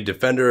when a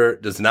defender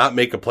does not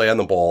make a play on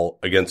the ball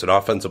against an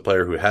offensive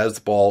player who has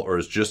the ball or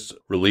has just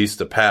released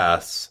a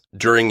pass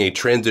during a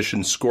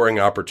transition scoring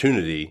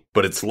opportunity,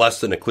 but it's less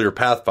than a clear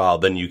path foul,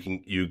 then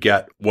you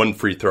get one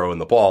free throw in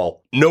the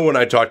ball. No one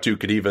I talked to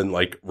could even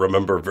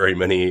remember very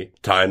many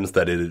times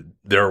that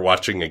they're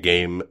watching a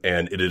game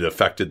and it had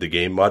affected the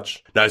game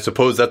much. Now, I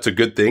suppose that's a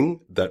good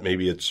thing, that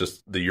maybe it's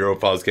just the Euro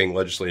foul is getting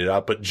legislated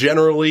out, but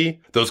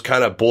generally those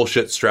kind of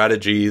bullshit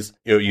strategies,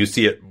 you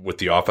see it with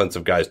the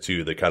offensive guys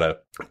too, the kind of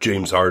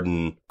James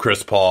Harden,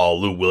 Chris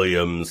Paul, Lou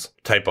Williams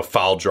type of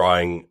foul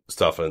drawing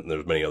stuff. And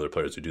there's many other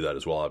players who do that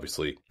as well,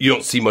 obviously. You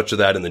don't see much of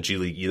that in the G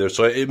League either.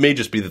 So it may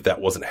just be that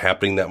wasn't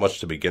happening that much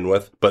to begin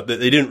with, but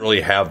they didn't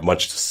really have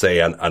much to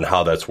say on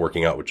how that's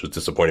working out, which was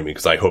disappointing me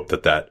because I hope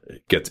that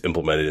gets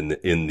implemented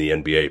in the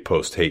NBA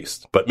post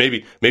haste. But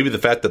maybe the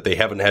fact that they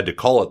haven't had to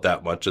call it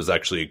that much is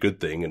actually a good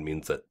thing and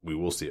means that we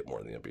will see it more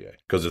in the NBA.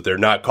 Because if they're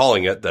not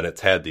calling it, then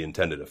it's had the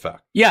intended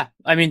effect. Yeah.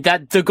 I mean,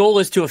 that the goal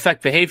is to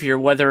affect behavior,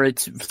 whether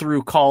it's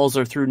through calls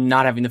or through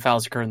not having the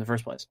fouls occur in the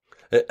first place.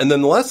 And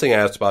then the last thing I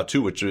asked about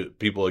too, which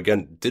people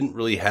again didn't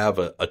really have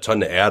a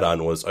ton to add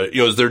on, was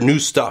is there new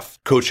stuff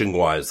coaching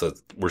wise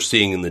that we're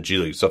seeing in the G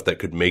League, stuff that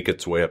could make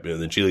its way up?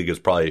 The G League has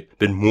probably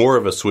been more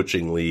of a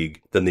switching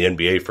league than the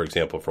NBA, for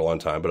example, for a long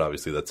time, but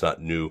obviously that's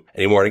not new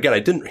anymore. And again, I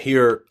didn't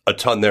hear a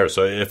ton there.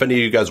 So if any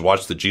of you guys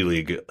watch the G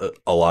League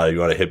a lot, you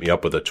want to hit me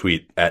up with a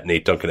tweet at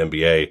Nate Duncan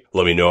NBA.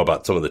 Let me know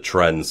about some of the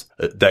trends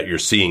that you're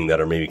seeing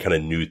that are maybe kind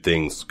of new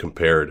things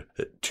compared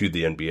to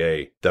the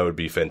NBA. That would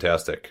be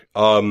fantastic.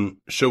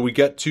 Shall we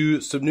get to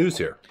some news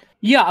here?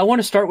 Yeah, I want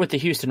to start with the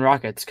Houston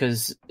Rockets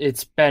because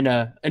it's been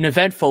an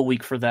eventful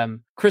week for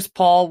them. Chris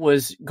Paul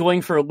was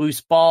going for a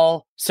loose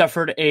ball,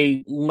 suffered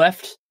a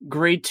left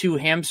grade 2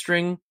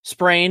 hamstring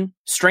sprain.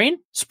 Strain?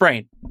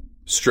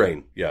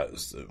 Strain, yeah.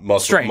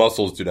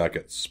 Muscles do not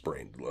get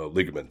sprained.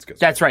 Ligaments get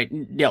sprained. That's right.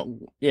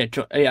 Yeah,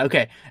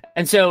 okay.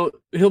 And so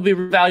he'll be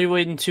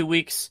reevaluated in 2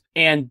 weeks,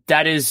 and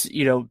that is,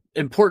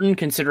 important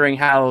considering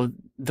how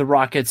the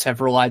Rockets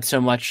have relied so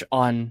much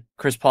on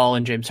Chris Paul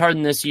and James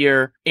Harden this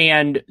year.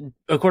 And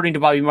according to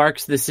Bobby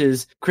Marks, this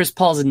is Chris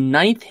Paul's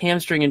 9th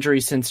hamstring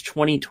injury since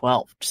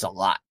 2012, which is a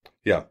lot.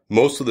 Yeah,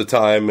 most of the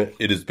time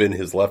it has been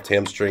his left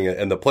hamstring,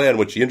 and the play on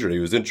which he injured, he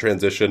was in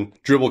transition,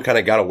 dribble kind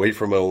of got away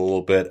from him a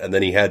little bit, and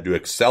then he had to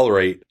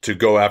accelerate to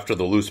go after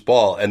the loose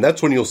ball. And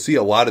that's when you'll see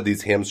a lot of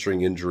these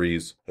hamstring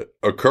injuries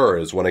occur,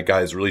 is when a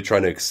guy is really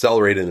trying to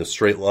accelerate in a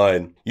straight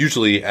line,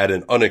 usually at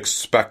an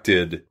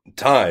unexpected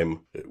time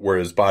where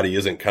his body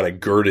isn't kind of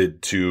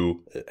girded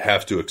to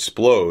have to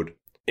explode.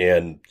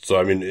 And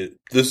so,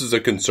 this is a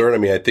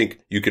concern. I think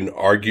you can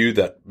argue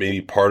that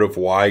maybe part of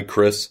why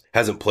Chris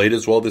hasn't played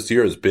as well this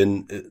year has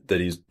been that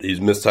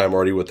he's missed time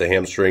already with the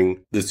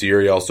hamstring this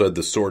year. He also had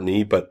the sore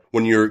knee. But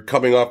when you're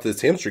coming off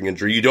this hamstring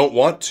injury, you don't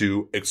want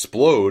to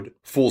explode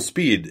full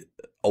speed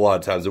a lot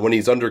of times. And when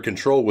he's under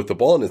control with the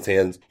ball in his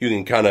hands, you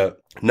can kind of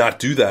not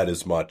do that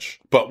as much.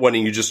 But when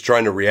you're just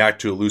trying to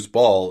react to a loose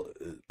ball,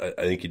 I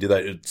think he did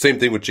that. Same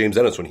thing with James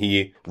Ennis when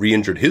he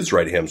re-injured his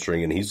right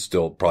hamstring, and he's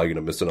still probably going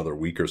to miss another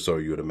week or so,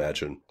 you would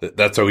imagine.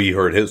 That's how he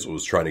hurt his,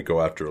 was trying to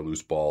go after a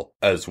loose ball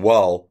as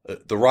well.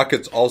 The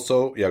Rockets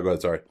also, yeah, go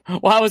ahead, sorry.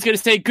 Well, I was going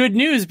to say good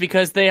news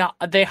because they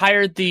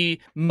hired the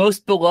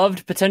most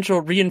beloved potential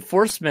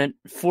reinforcement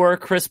for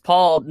Chris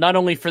Paul, not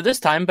only for this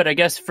time, but I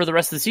guess for the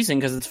rest of the season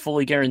because it's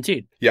fully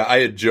guaranteed. Yeah, I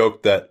had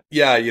joked that,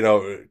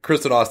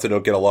 Chris and Austin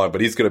don't get along,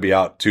 but he's going to be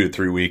out 2 to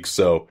 3 weeks,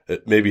 so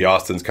maybe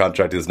Austin's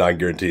contract is not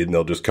guaranteed and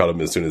they'll just cut him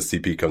as soon as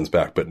CP comes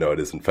back. But no, it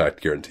is in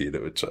fact guaranteed,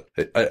 which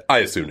I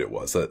assumed it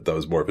was. That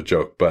was more of a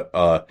joke. But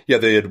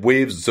they had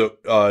waived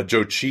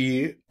Joe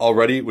Chi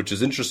already, which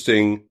is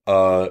interesting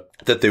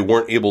that they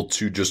weren't able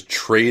to just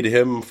trade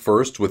him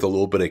first with a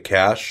little bit of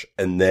cash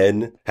and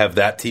then have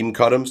that team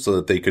cut him so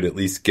that they could at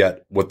least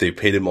get what they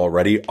paid him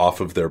already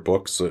off of their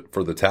books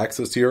for the tax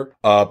this year.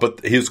 But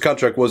his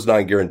contract was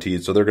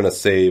non-guaranteed, so they're going to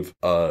save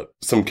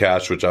some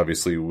cash, which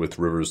obviously with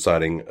Rivers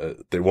signing,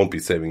 they won't be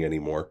saving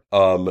anymore.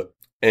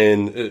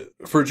 And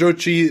for Zhou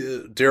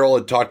Qi, Daryl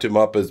had talked him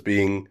up as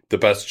being the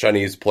best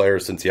Chinese player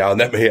since Yao, and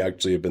that may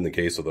actually have been the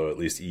case, although at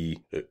least he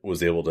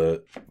was able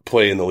to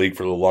play in the league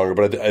for a little longer.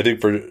 But I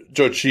think for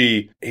Zhou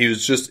Qi,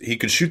 he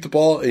could shoot the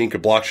ball and he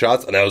could block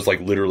shots, and that was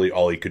like literally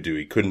all he could do.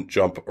 He couldn't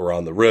jump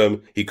around the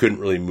rim. He couldn't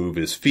really move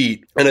his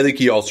feet. And I think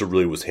he also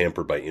really was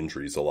hampered by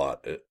injuries a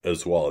lot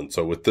as well. And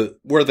so with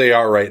where they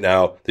are right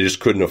now, they just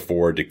couldn't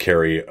afford to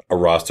carry a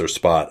roster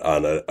spot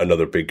on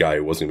another big guy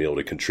who wasn't going to be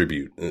able to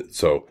contribute.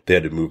 So they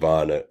had to move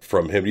on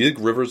from him. Do you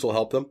think Rivers will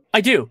help them?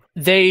 I do.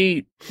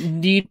 They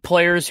need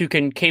players who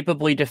can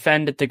capably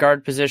defend at the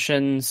guard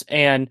positions,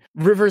 and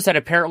Rivers had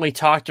apparently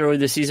talked earlier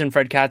this season,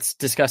 Fred Katz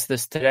discussed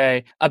this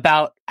today,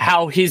 about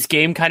how his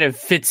game kind of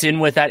fits in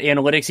with that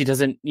analytics. He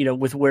doesn't,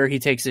 with where he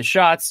takes his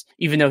shots,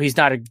 even though he's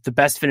not the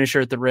best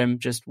finisher at the rim,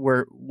 just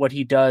what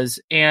he does.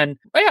 And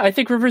I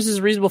think Rivers is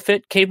a reasonable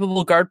fit.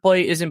 Capable guard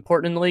play is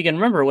important in the league. And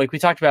remember, like we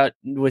talked about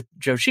with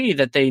Zhou Qi,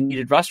 that they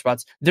needed roster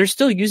spots. They're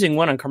still using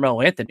one on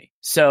Carmelo Anthony.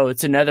 So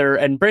it's another,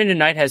 and Brandon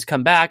Knight has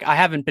come back. I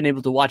haven't been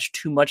able to watch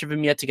too much of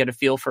him yet to get a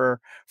feel for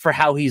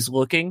how he's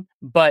looking,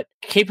 but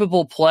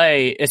capable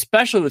play,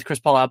 especially with Chris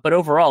Paul out, but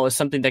overall is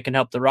something that can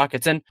help the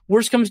Rockets. And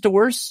worst comes to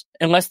worst,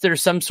 unless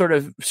there's some sort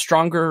of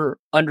stronger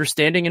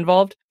understanding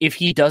involved, if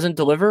he doesn't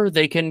deliver,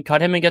 they can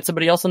cut him and get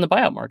somebody else on the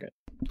buyout market.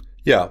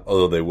 Yeah,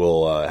 although they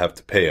will have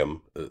to pay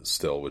him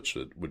still, which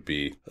would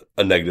be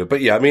a negative. But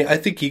yeah, I mean, I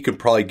think he could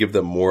probably give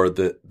them more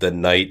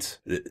than Knight.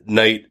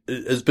 Knight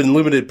has been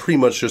limited pretty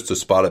much just to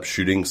spot-up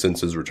shooting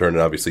since his return,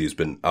 and obviously he's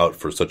been out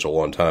for such a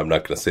long time. I'm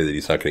not going to say that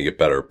he's not going to get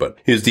better, but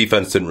his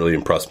defense didn't really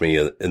impress me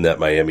in that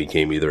Miami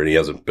game either, and he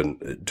hasn't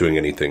been doing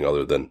anything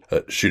other than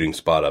shooting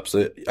spot-ups.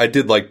 I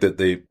did like that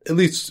they at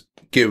least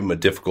gave him a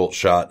difficult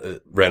shot,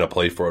 ran a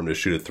play for him to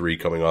shoot a three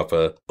coming off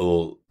a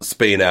little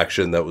Spain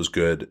action that was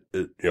good,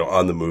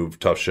 on the move,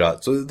 tough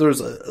shot. So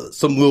there's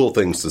some little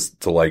things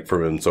to like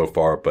from him so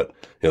far, but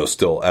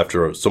still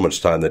after so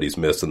much time that he's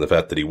missed and the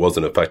fact that he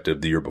wasn't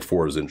effective the year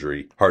before his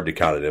injury, hard to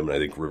count at him. And I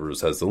think Rivers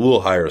has a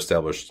little higher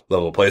established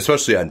level of play,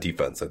 especially on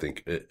defense, I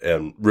think.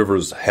 And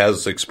Rivers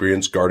has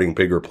experience guarding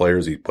bigger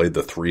players. He played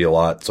the three a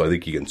lot, so I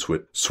think he can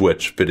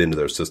switch, fit into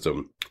their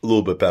system a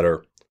little bit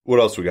better.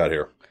 What else we got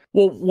here?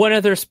 Well, one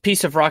other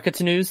piece of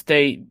Rockets news,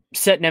 they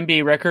set an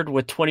NBA record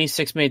with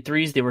 26 made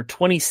threes. They were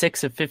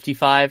 26 of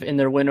 55 in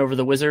their win over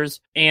the Wizards.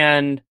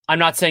 And I'm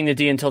not saying the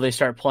D until they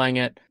start playing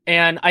it.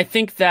 And I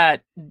think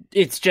that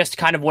it's just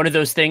kind of one of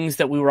those things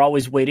that we were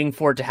always waiting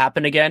for it to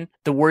happen again.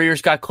 The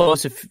Warriors got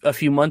close a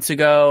few months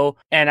ago.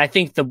 And I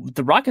think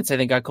the Rockets,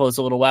 got close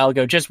a little while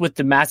ago. Just with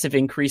the massive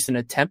increase in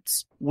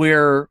attempts,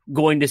 we're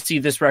going to see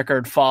this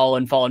record fall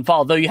and fall and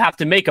fall. Though you have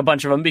to make a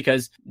bunch of them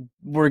because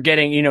we're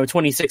getting,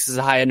 26 is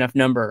a high enough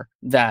number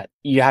that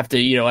you have to,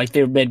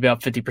 they made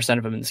about 50%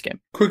 of them in this game.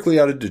 Quickly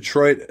out of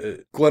Detroit,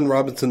 Glenn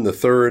Robinson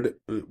III,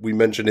 we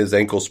mentioned his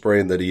ankle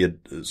sprain, that he had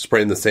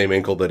sprained the same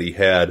ankle that he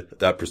had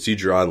that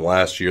procedure on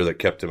last year that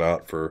kept him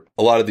out for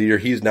a lot of the year.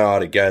 He's now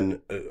out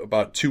again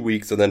about 2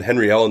 weeks. And then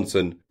Henry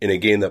Ellenson in a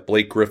game that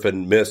Blake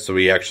Griffin missed, so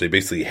he actually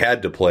basically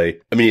had to play,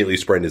 immediately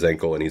sprained his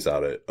ankle, and he's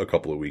out a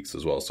couple of weeks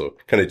as well. So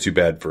kind of too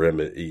bad for him.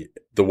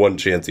 The one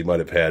chance he might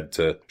have had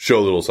to show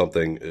a little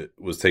something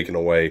was taken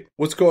away.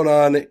 What's going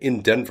on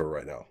in Denver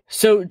right now?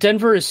 So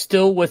Denver is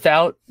still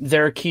without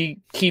their key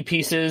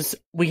pieces.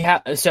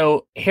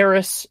 So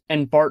Harris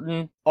and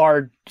Barton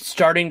are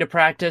starting to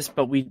practice,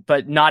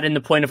 but not in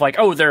the point of like,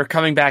 oh, they're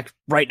coming back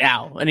right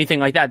now, anything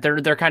like that.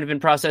 They're kind of in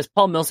process.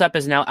 Paul Millsap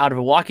is now out of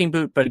a walking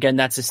boot, but again,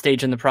 that's a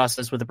stage in the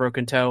process with a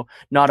broken toe,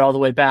 not all the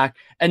way back.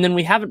 And then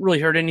we haven't really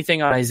heard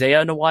anything on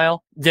Isaiah in a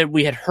while. That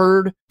we had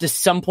heard to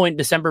some point in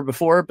December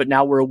before, but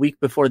now we're a week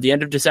before the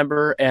end of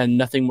December and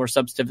nothing more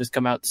substantive has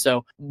come out.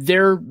 So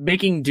they're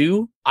making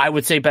do, I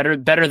would say better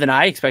than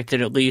I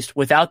expected, at least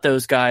without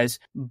those guys,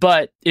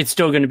 but it's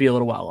still going to be a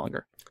little while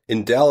longer.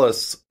 In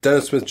Dallas,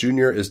 Dennis Smith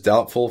Jr. is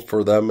doubtful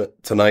for them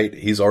tonight.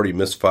 He's already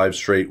missed 5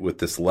 straight with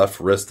this left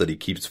wrist that he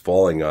keeps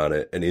falling on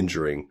it and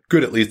injuring.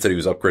 Good at least that he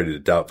was upgraded to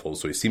doubtful,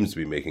 so he seems to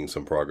be making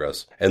some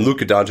progress. And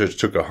Luka Doncic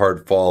took a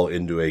hard fall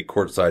into a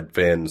courtside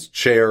fan's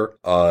chair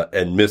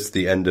and missed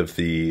the end of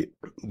the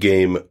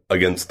game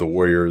against the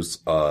Warriors,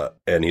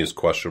 and he is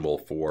questionable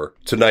for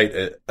tonight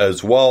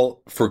as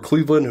well. For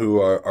Cleveland,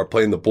 who are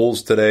playing the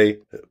Bulls today,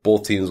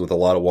 both teams with a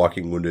lot of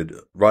walking wounded.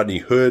 Rodney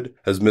Hood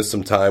has missed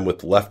some time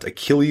with left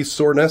Achilles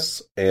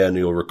soreness, and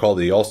you'll recall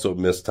that he also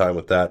missed time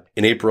with that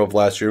in April of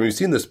last year. And we've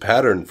seen this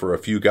pattern for a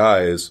few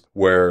guys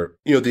where,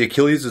 the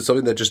Achilles is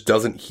something that just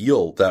doesn't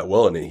heal that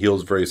well, and it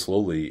heals very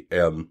slowly.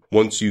 And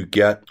once you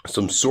get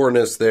some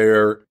soreness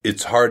there,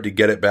 it's hard to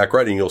get it back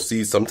right. And you'll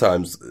see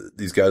sometimes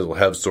these guys will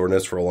have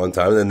soreness for a long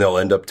time, and then they'll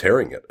end up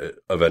tearing it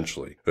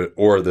eventually.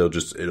 Or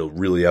it'll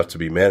really have to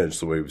be managed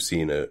the way we've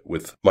seen it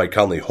with Mike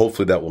Conley.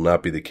 Hopefully that will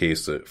not be the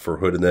case for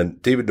Hood. And then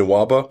David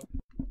Nwaba,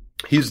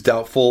 He's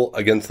doubtful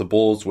against the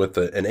Bulls with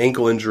an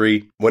ankle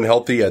injury. When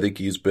healthy, I think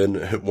he's been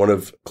one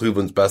of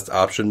Cleveland's best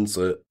options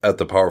at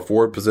the power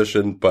forward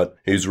position, but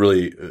he's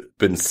really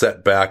been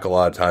set back a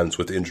lot of times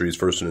with injuries,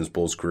 first in his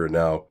Bulls career,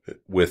 now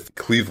with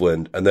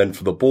Cleveland. And then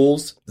for the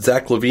Bulls,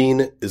 Zach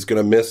LaVine is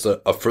going to miss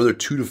a further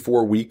 2 to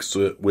 4 weeks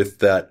with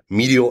that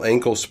medial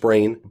ankle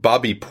sprain.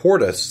 Bobby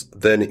Portis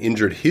then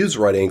injured his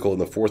right ankle in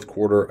the fourth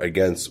quarter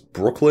against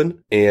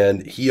Brooklyn,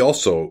 and he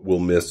also will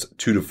miss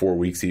 2 to 4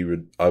 weeks. He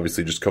would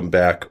obviously just come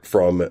back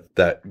from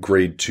that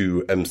grade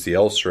 2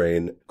 MCL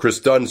strain. Chris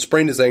Dunn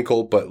sprained his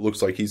ankle, but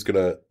looks like he's going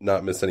to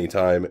not miss any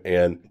time.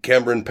 And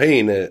Cameron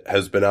Payne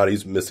has been out.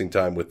 He's missing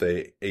time with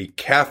a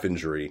calf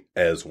injury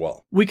as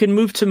well. We can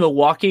move to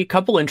Milwaukee.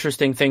 Couple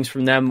interesting things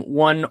from them.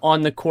 One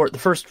on the court, the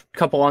first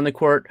couple on the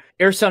court.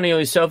 Ersan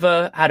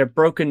Ilyasova had a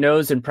broken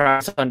nose in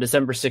practice on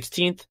December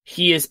 16th.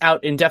 He is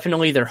out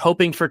indefinitely. They're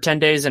hoping for 10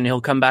 days and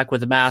he'll come back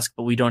with a mask,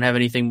 but we don't have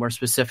anything more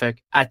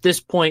specific. At this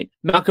point,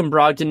 Malcolm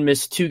Brogdon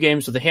missed 2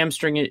 games with a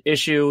hamstring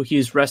issue.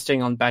 He's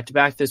resting on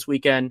back-to-back this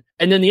weekend.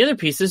 And then the other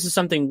piece, this is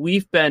something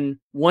we've been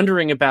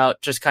wondering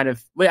about, just kind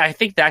of, I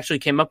think that actually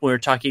came up when we were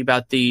talking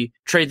about the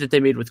trade that they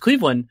made with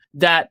Cleveland,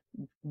 that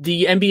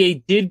the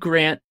NBA did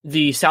grant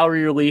the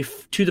salary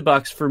relief to the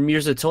Bucks for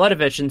Mirza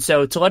Teletovic. And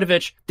so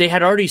Teletovic, they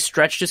had already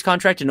stretched his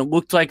contract and it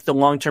looked like the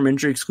long-term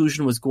injury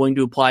exclusion was going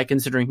to apply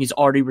considering he's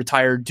already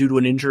retired due to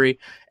an injury.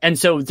 And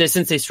so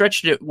since they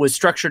stretched it, was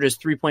structured as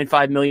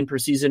 $3.5 million per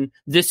season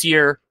this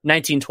year,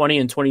 1920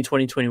 and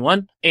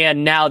 2020-21.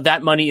 And now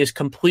that money is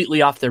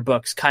completely off their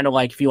books. Kind of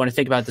like, if you want to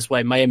think about it this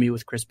way, Miami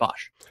with Chris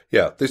Bosh.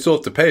 Yeah, they still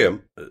have to pay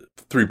him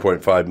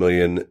 $3.5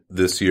 million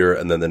this year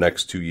and then the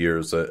next 2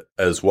 years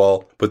as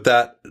well. But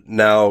that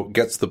now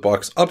gets the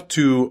Bucks up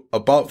to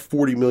about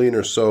 $40 million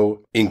or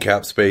so in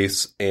cap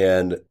space.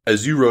 And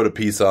as you wrote a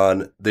piece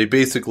on, they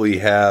basically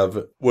have,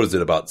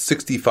 about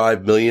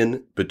 $65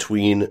 million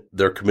between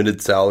their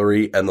committed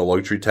salary and the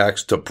luxury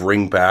tax to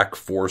bring back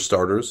 4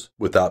 starters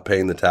without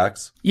paying the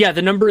tax. Yeah,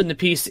 the number in the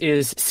piece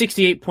is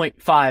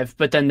 68.5,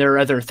 but then there are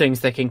other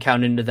things that can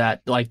count into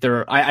that. Like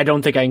I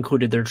don't think I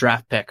included their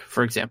draft pick,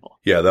 for example.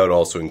 Yeah, that would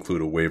also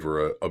include a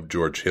waiver of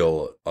George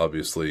Hill,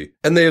 obviously.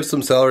 And they have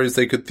some salaries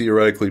they could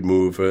theoretically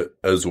move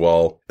as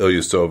well.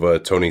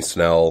 Ilyasova, Tony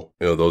Snell,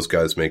 those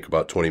guys make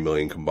about $20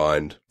 million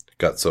combined.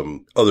 Got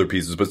some other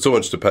pieces, but so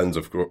much depends,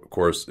 of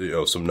course,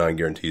 some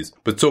non-guarantees.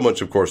 But so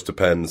much, of course,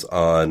 depends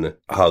on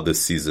how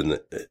this season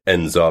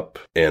ends up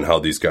and how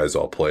these guys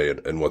all play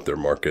and what their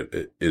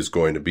market is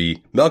going to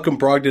be. Malcolm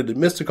Brogdon had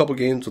missed a couple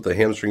games with a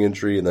hamstring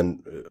injury and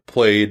then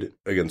played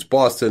against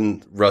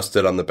Boston,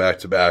 rested on the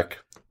back-to-back,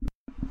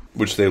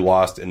 which they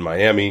lost in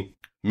Miami.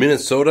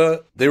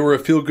 Minnesota, they were a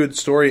feel-good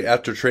story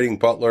after trading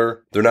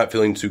Butler. They're not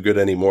feeling too good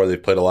anymore.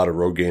 They've played a lot of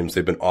road games.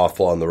 They've been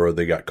awful on the road.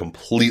 They got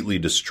completely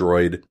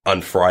destroyed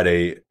on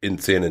Friday in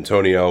San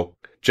Antonio.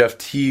 Jeff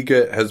Teague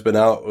has been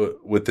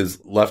out with his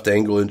left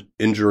ankle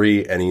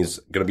injury, and he's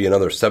going to be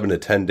another 7 to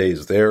 10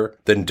 days there.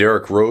 Then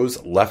Derrick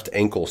Rose, left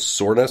ankle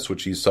soreness,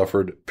 which he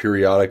suffered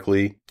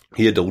periodically.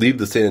 He had to leave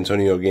the San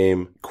Antonio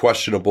game,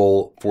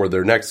 questionable for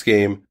their next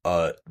game.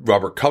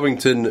 Robert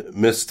Covington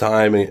missed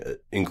time,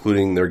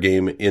 including their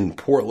game in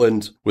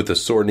Portland with a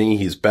sore knee.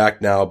 He's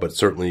back now, but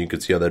certainly you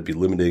could see how that'd be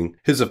limiting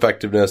his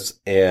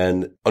effectiveness.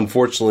 And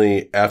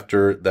unfortunately,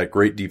 after that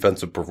great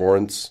defensive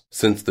performance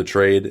since the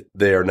trade,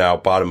 they are now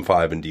bottom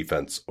 5 in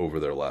defense over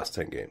their last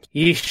 10 games.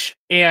 Yeesh.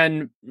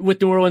 And with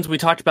New Orleans, we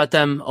talked about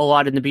them a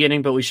lot in the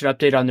beginning, but we should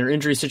update on their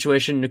injury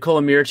situation.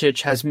 Nikola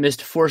Mirotic has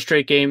missed 4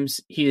 straight games.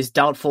 He is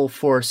doubtful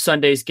for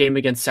Sunday's game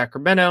against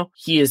Sacramento.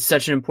 He is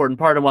such an important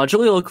part. And while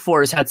Jahlil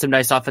Okafor has had some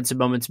nice offensive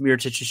moments,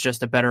 Mirotic is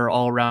just a better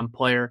all-around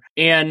player.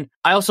 And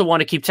I also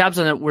want to keep tabs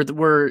on it.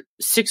 We're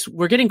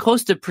getting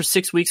close to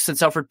 6 weeks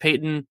since Elfrid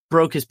Payton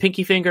broke his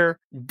pinky finger.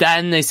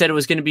 Then they said it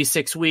was going to be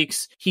 6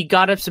 weeks. He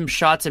got up some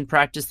shots in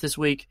practice this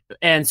week,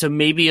 and so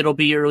maybe it'll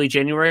be early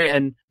January.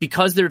 And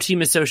because their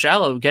team is so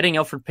shallow, getting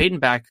Elfrid Payton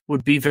back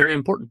would be very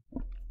important.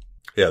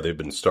 Yeah, they've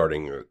been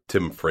starting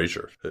Tim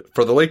Frazier.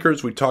 For the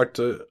Lakers, we talked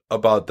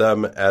about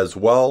them as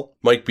well.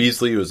 Mike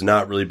Beasley, who has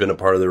not really been a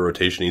part of their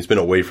rotation. He's been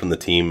away from the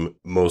team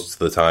most of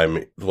the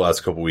time the last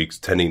couple of weeks,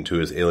 tending to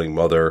his ailing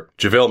mother.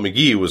 JaVale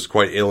McGee was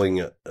quite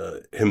ailing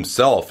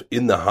himself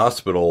in the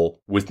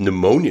hospital with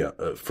pneumonia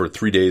for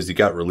 3 days. He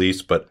got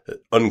released, but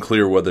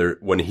unclear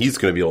when he's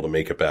going to be able to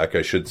make it back,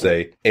 I should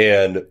say.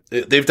 And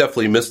they've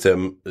definitely missed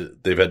him.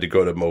 They've had to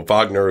go to Mo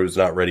Wagner, who's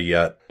not ready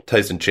yet.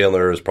 Tyson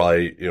Chandler is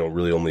probably,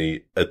 really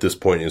only at this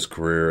point in his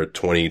career a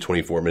 20,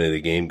 24 minute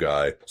a game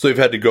guy. So they've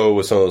had to go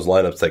with some of those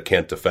lineups that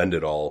can't defend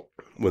it all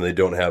when they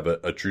don't have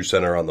a true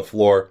center on the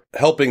floor.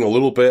 Helping a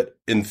little bit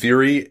in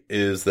theory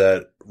is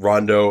that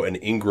Rondo and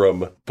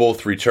Ingram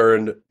both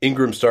returned.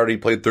 Ingram started, he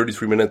played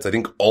 33 minutes. I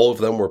think all of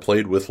them were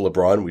played with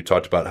LeBron. We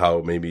talked about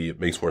how maybe it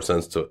makes more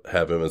sense to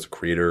have him as a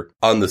creator.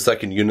 On the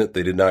second unit,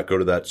 they did not go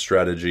to that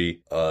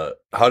strategy.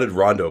 How did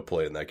Rondo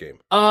play in that game?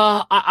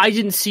 I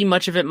didn't see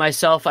much of it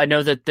myself. I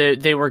know that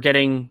they were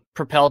getting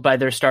propelled by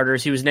their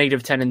starters. He was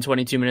negative 10 in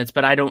 22 minutes,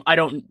 but I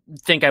don't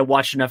think I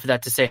watched enough of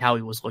that to say how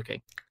he was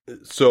looking.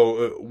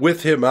 So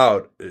with him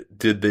out,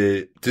 did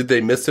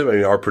they miss him? I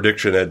mean, our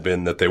prediction had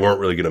been that they weren't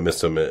really going to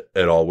miss him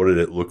at all. What did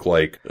it look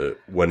like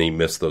when he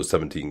missed those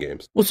 17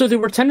 games? Well, so they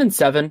were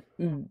 10-7.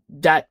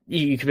 That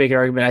you could make an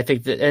argument. I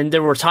think that, and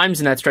there were times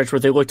in that stretch where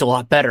they looked a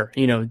lot better.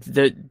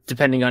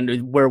 Depending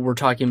on where we're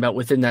talking about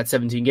within that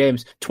 17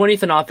 games.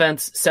 20th in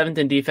offense, 7th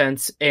in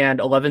defense, and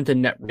 11th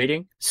in net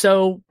rating.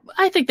 So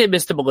I think they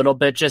missed him a little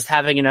bit, just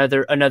having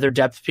another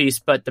depth piece.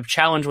 But the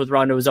challenge with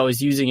Rondo is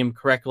always using him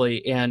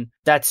correctly, and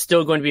that's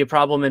still going to be a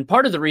problem. And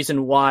part of the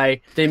reason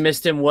why they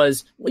missed him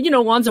was,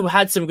 Lonzo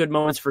had some good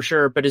moments for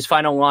sure, but his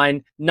final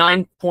line,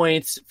 9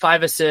 points,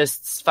 5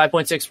 assists,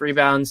 5.6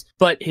 rebounds,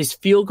 but his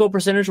field goal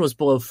percentage was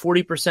below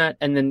 40%,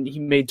 and then he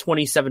made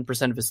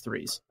 27% of his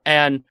threes.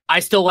 And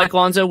I still like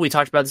Lonzo. We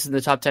talked about this in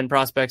the top 10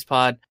 prospects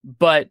pod,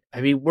 but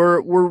I mean,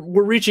 we're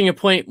reaching a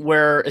point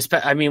where,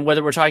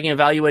 whether we're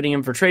evaluating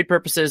him for trade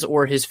purposes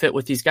or his fit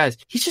with these guys,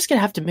 he's just going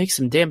to have to make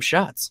some damn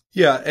shots.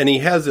 Yeah, and he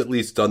has at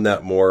least done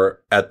that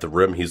more at the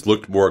rim. He's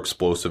looked more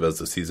explosive as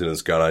the season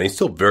has gone on. He's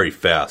still very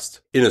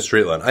fast in a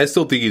straight line. I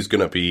still think he's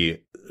going to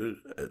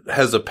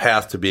has a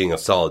path to being a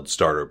solid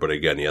starter. But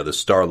again, the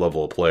star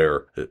level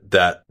player,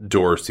 that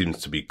door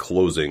seems to be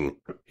closing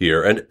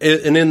here. And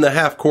in the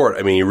half court,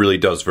 I mean, he really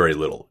does very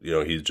little.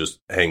 He just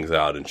hangs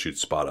out and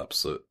shoots spot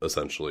ups,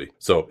 essentially.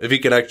 So if he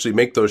can actually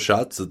make those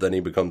shots, then he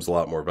becomes a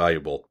lot more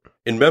valuable.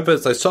 In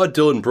Memphis, I saw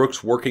Dylan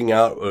Brooks working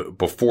out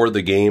before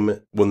the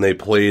game when they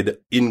played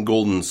in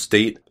Golden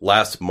State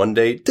last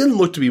Monday. Didn't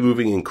look to be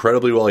moving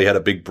incredibly well. He had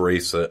a big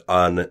brace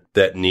on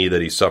that knee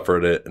that he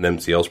suffered at an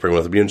MCL sprain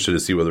with. I'd be interested to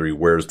see whether he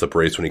wears the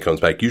brace when he comes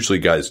back. Usually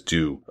guys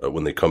do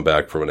when they come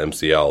back from an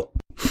MCL.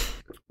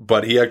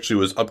 But he actually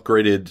was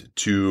upgraded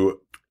to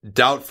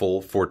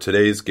doubtful for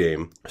today's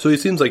game. So he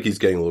seems like he's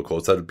getting a little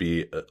close. That would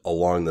be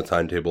along the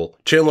timetable.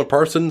 Chandler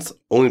Parsons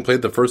only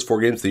played the first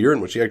 4 games of the year in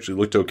which he actually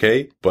looked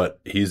okay, but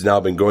he's now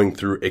been going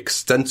through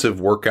extensive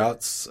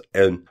workouts.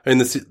 And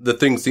the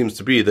thing seems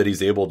to be that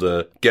he's able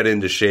to get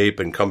into shape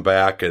and come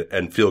back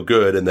and feel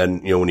good. And then,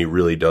 when he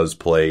really does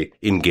play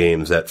in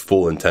games at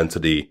full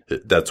intensity,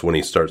 that's when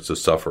he starts to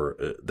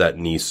suffer that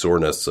knee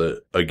soreness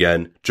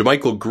again.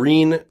 JaMychal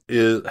Green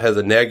has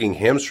a nagging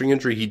hamstring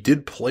injury. He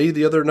did play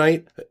the other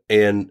night,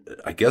 and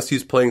I guess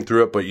he's playing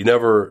through it, but you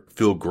never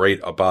feel great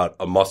about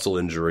a muscle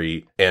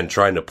injury and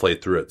trying to play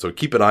through it. So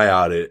keep an eye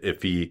out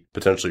if he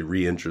potentially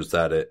re-injures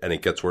that and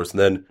it gets worse. And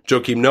then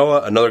Joakim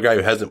Noah, another guy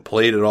who hasn't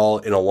played at all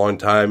in a long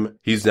time,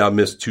 he's now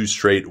missed 2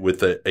 straight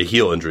with a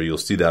heel injury. You'll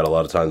see that a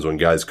lot of times when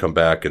guys come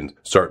back and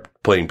start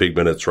playing big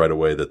minutes right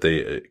away that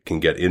they can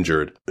get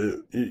injured.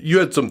 You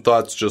had some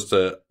thoughts just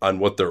on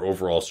what their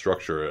overall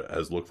structure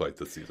has looked like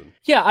this season.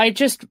 Yeah, I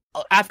just,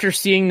 after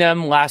seeing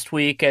them last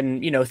week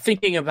and,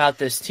 thinking about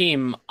this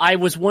team, I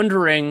was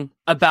wondering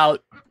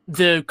about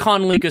the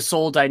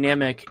Conley-Gasol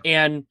dynamic,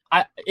 and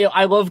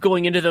I love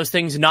going into those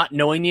things not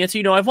knowing the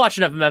answer. I've watched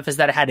enough of Memphis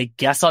that I had a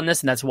guess on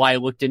this, and that's why I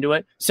looked into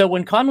it. So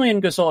when Conley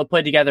and Gasol had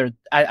played together,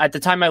 at the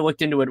time I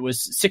looked into it, it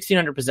was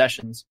 1,600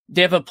 possessions.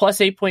 They have a plus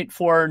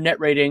 8.4 net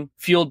rating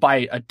fueled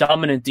by a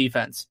dominant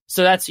defense.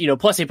 So that's,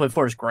 plus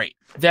 8.4 is great.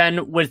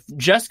 Then with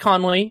just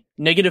Conley,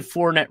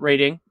 -4 net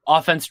rating,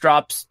 offense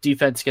drops,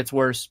 defense gets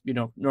worse,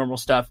 normal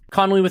stuff.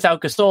 Conley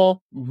without Gasol,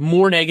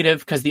 more negative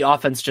because the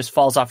offense just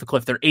falls off a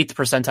cliff. They're 8th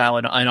percentile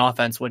in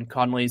offense when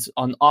Conley's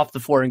off the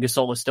floor and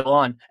Gasol is still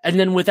on. And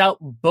then without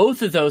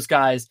both of those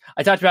guys,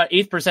 I talked about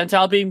 8th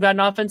percentile being bad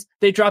in offense.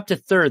 They dropped to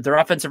 3rd. Their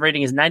offensive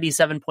rating is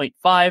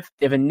 97.5.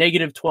 They have a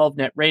 -12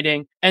 net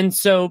rating. And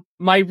so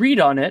my read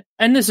on it,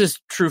 and this is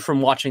true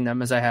from watching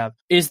them as I have,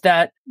 is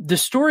that the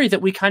story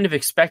that we kind of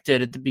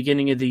expected at the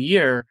beginning of the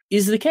year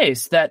is the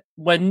case, that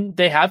when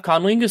they have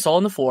Conley and Gasol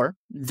on the floor,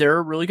 they're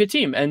a really good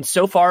team. And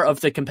so far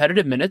of the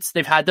competitive minutes,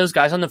 they've had those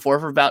guys on the floor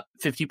for about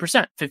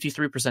 50%,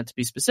 53% to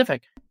be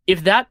specific.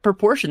 If that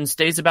proportion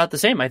stays about the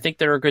same, I think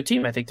they're a good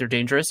team. I think they're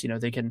dangerous.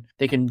 They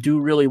can do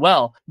really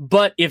well.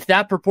 But if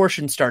that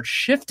proportion starts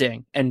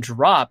shifting and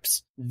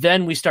drops,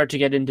 then we start to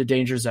get into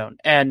danger zone.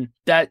 And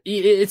that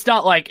it's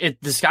not like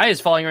the sky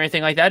is falling or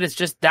anything like that. It's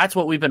just that's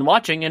what we've been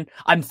watching. And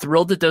I'm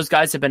thrilled that those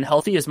guys have been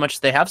healthy as much as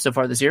they have so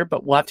far this year,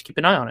 but we'll have to keep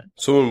an eye on it.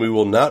 Someone we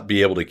will not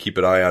be able to keep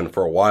an eye on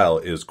for a while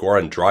is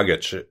Goran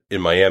Dragic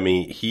in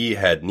Miami. He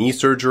had knee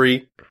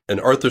surgery, an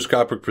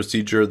arthroscopic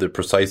procedure, the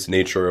precise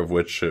nature of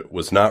which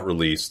was not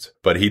released,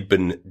 but he'd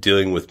been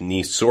dealing with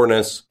knee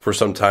soreness for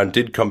some time,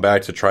 did come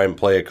back to try and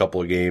play a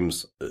couple of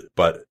games,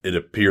 but it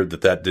appeared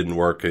that didn't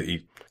work.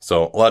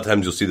 So a lot of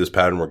times you'll see this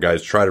pattern where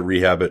guys try to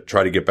rehab it,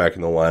 try to get back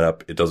in the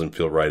lineup. It doesn't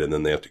feel right, and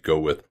then they have to go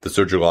with the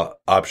surgical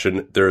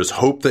option. There is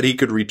hope that he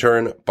could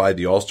return by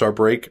the All-Star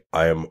break.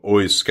 I am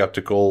always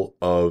skeptical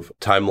of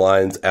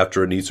timelines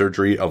after a knee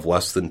surgery of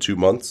less than 2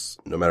 months,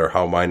 no matter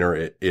how minor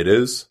it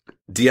is.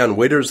 Dion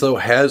Waiters, though,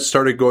 has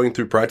started going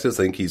through practice.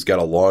 I think he's got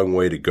a long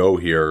way to go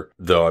here,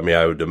 though. I mean,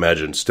 I would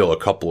imagine still a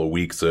couple of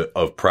weeks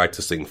of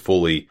practicing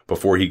fully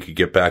before he could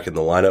get back in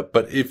the lineup.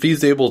 But if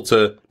he's able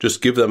to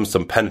just give them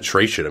some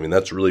penetration, I mean,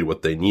 that's really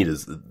what they need.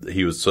 Is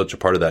he was such a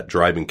part of that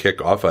driving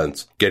kick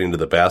offense, getting to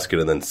the basket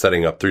and then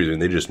setting up threes. I mean,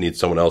 they just need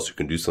someone else who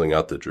can do something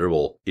out the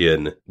dribble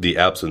in the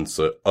absence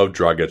of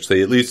Dragic.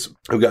 They at least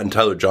have gotten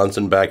Tyler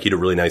Johnson back. He had a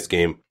really nice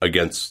game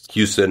against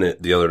Houston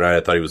the other night.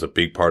 I thought he was a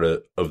big part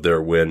of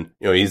their win.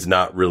 You know, he's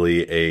not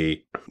really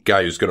a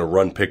guy who's going to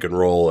run pick and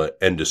roll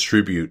and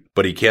distribute,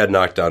 but he can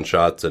knock down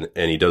shots and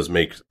he does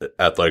make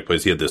athletic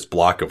plays. He had this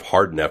block of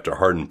Harden after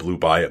Harden blew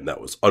by him.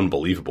 That was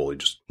unbelievable. He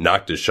just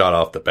knocked his shot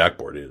off the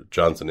backboard.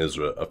 Johnson is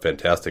a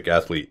fantastic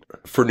athlete.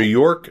 For New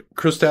York,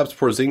 Kristaps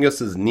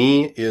Porzingis'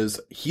 knee is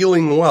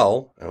healing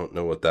well. I don't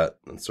know what that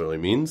necessarily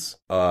means.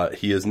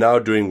 He is now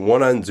doing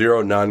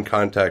 1-on-0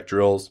 non-contact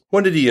drills.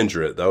 When did he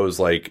injure it? It was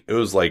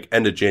like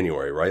end of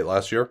January, right?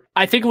 Last year?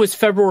 I think it was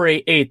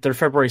February 8th or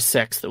February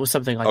 6th. It was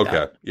something like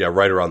that. Okay. Yeah,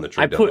 right around the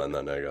trade deadline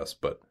then, I guess.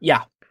 But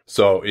yeah.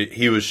 So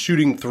he was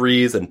shooting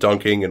threes and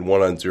dunking and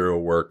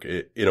 1-on-0 work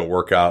in a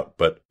workout.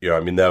 But, you know,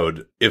 I mean,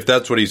 if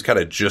that's what he's kind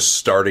of just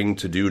starting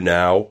to do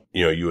now,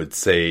 you know, you would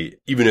say,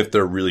 even if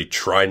they're really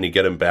trying to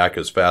get him back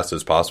as fast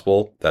as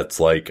possible, that's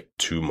like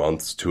 2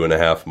 months,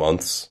 2.5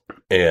 months.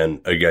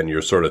 And again,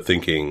 you're sort of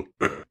thinking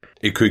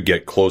it could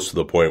get close to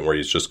the point where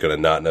he's just going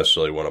to not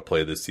necessarily want to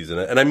play this season.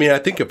 And I mean, I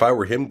think if I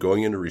were him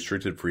going into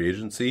restricted free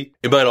agency,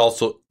 it might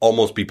also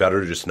almost be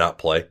better to just not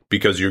play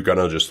because you're going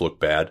to just look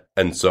bad.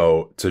 And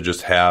so to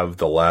just have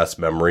the last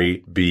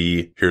memory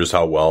be, here's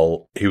how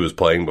well he was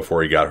playing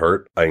before he got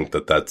hurt, I think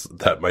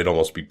that might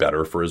almost be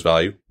better for his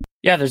value.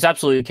 Yeah, there's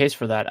absolutely a case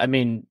for that. I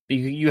mean,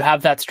 you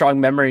have that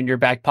strong memory in your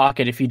back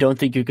pocket if you don't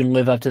think you can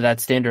live up to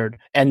that standard,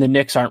 and the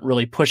Knicks aren't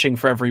really pushing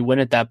for every win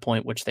at that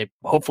point, which they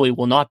hopefully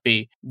will not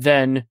be,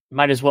 then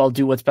might as well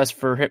do what's best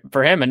for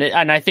him.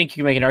 And I think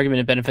you can make an argument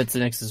it benefits the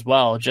Knicks as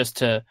well, just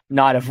to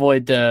not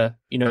avoid the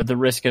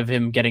risk of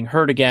him getting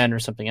hurt again or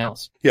something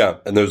else. Yeah,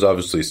 and there's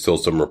obviously still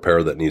some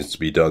repair that needs to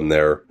be done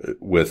there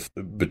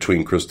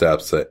between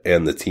Kristaps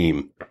and the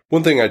team.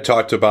 One thing I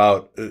talked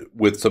about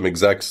with some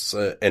execs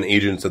and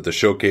agents at the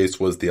showcase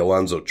was the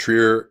Alonzo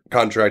Trier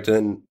contract.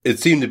 And it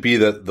seemed to be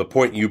that the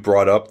point you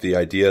brought up, the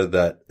idea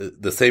that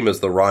the same as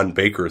the Ron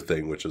Baker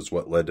thing, which is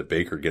what led to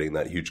Baker getting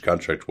that huge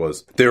contract,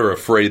 was they were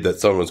afraid that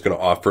someone was going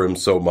to offer him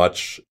so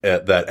much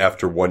that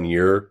after 1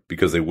 year,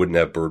 because they wouldn't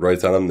have bird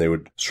rights on him, they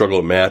would struggle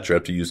to match or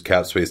have to use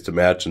cap space to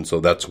match. And so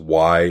that's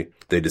why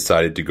they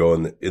decided to go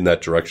in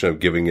that direction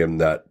of giving him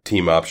that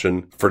team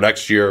option for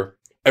next year.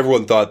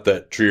 Everyone thought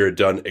that Trier had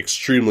done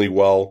extremely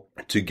well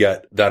to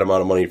get that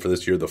amount of money for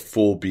this year, the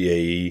full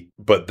BAE,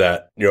 but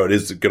that, you know, it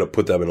is going to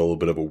put them in a little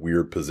bit of a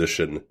weird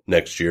position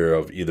next year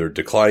of either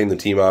declining the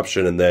team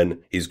option and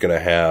then he's going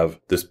to have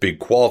this big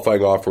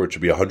qualifying offer, which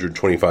would be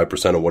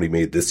 125% of what he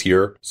made this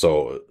year.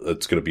 So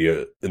it's going to be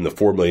in the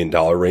 $4 million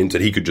range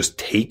that he could just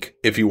take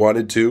if he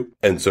wanted to.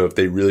 And so if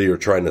they really are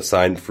trying to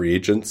sign free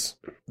agents,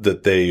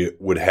 that they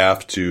would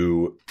have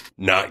to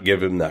not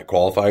give him that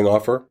qualifying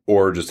offer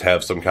or just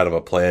have some kind of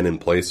a plan in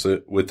place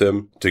with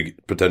him to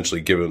potentially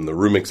give him the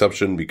room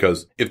exception,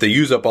 because if they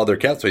use up all their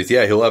cap space,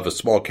 yeah, he'll have a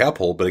small cap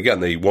hold, but again,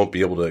 they won't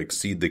be able to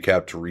exceed the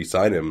cap to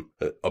re-sign him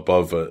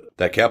above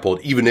that cap hold,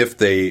 even if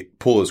they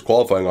pull his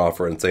qualifying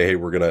offer and say, hey,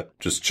 we're going to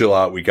just chill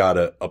out. We got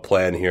a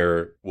plan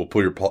here. We'll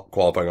pull your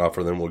qualifying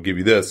offer and then we'll give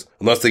you this.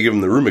 Unless they give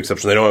him the room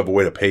exception, they don't have a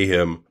way to pay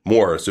him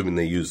more, assuming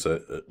they use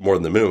more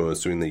than the minimum,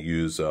 assuming they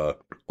use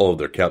all of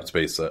their cap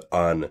space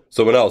on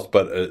someone else.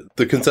 But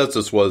the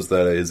consensus was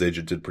that his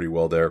agent did pretty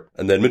well there.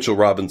 And then Mitchell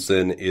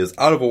Robinson is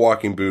out of a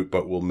walking boot,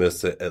 but will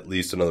miss at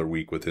least another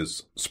week with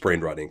his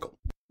sprained right ankle.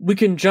 We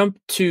can jump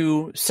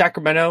to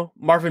Sacramento.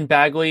 Marvin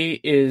Bagley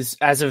is,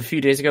 as of a few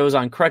days ago, is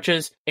on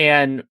crutches,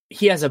 and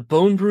he has a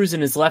bone bruise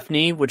in his left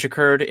knee, which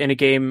occurred in a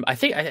game. I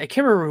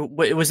can't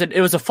remember. It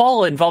was a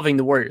fall involving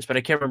the Warriors, but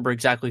I can't remember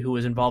exactly who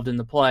was involved in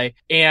the play.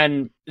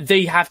 And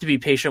they have to be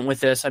patient with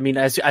this. I mean,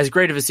 as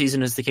great of a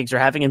season as the Kings are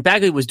having, and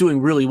Bagley was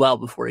doing really well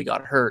before he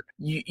got hurt.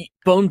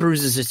 Bone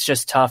bruises, it's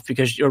just tough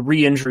because a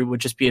re-injury would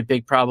just be a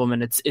big problem,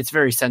 and it's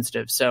very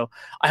sensitive. So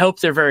I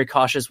hope they're very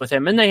cautious with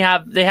him, and they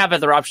have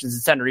other options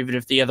at center, even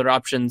if the other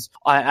options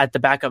at the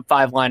backup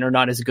five line are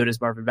not as good as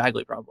Marvin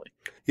Bagley, probably.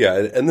 Yeah,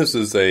 and this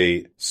is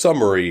a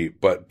summary,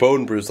 but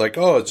bone bruise, like,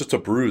 oh, it's just a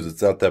bruise.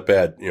 It's not that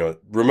bad. You know,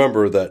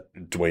 remember that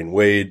Dwayne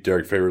Wade,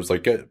 Derek Favors,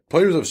 like,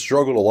 players have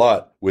struggled a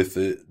lot with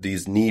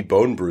these knee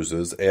bone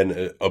bruises,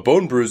 and a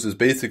bone bruise is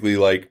basically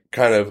like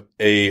kind of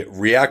a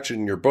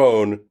reaction in your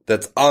bone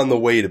that's on the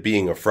way to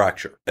being a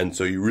fracture. And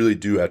so you really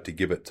do have to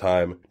give it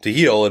time to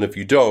heal. And if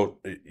you don't,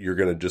 you're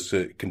going to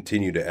just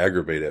continue to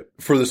aggravate it.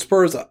 For the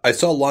Spurs, I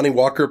saw Lonnie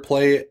Walker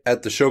play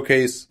at the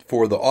showcase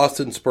for the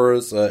Austin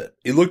Spurs.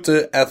 He looked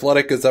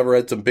athletic as ever,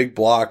 had some big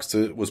blocks,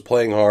 was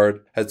playing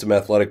hard, had some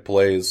athletic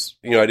plays.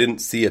 You know, I didn't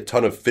see a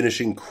ton of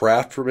finishing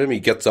craft from him. He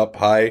gets up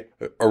high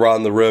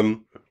around the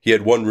rim. he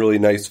had one really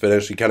nice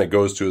finish. He kind of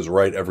goes to his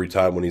right every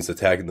time when he's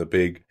attacking the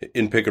big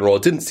in pick and roll. I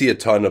didn't see a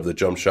ton of the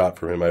jump shot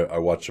from him. I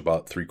watched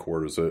about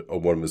 3/4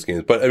 of one of his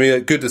games. But I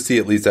mean, good to see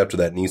at least after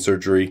that knee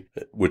surgery,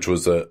 which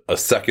was a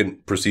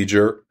second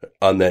procedure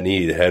on that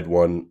knee. He had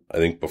one, I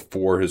think,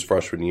 before his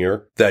freshman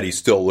year, that he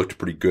still looked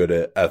pretty good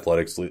at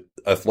athletically.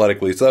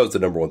 So that was the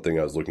number one thing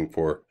I was looking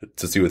for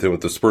to see with him.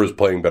 With the Spurs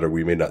playing better,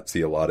 we may not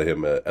see a lot of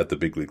him at the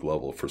big league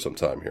level for some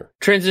time here.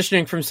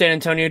 Transitioning from San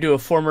Antonio to a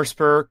former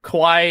Spur,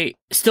 Kawhi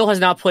still has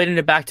not played in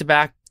a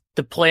back-to-back.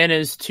 The plan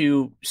is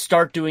to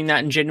start doing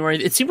that in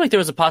January. It seemed like there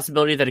was a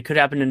possibility that it could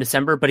happen in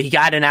December, but he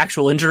got an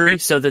actual injury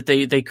so that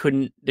they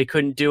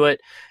couldn't do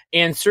it.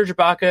 And Serge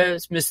Ibaka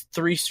has missed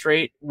 3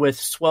 straight with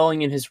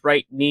swelling in his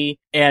right knee,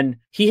 and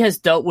he has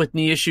dealt with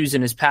knee issues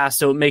in his past,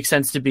 so it makes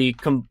sense to be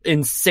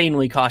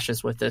insanely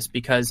cautious with this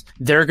because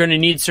they're going to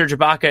need Serge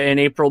Ibaka in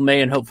April, May,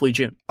 and hopefully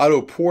June.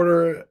 Otto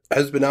Porter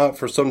has been out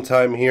for some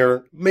time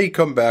here, may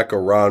come back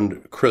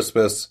around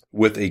Christmas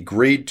with a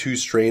grade 2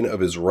 strain of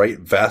his right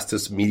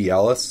vastus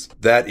medialis.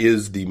 That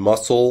is the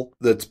muscle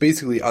that's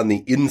basically on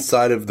the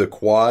inside of the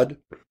quad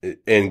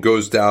and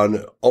goes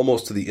down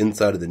almost to the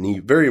inside of the knee.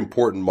 Very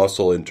important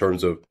muscle in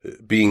terms of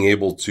being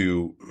able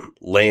to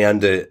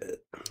land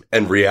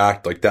and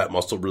react. Like, that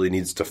muscle really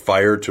needs to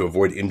fire to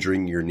avoid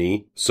injuring your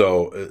knee.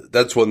 So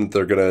that's one that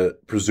they're going to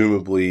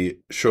presumably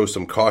show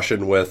some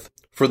caution with.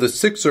 For the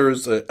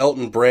Sixers,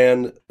 Elton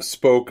Brand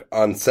spoke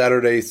on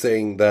Saturday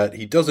saying that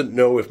he doesn't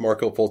know if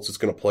Markelle Fultz is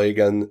going to play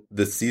again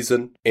this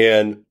season.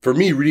 And for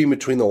me, reading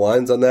between the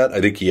lines on that,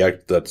 I think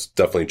that's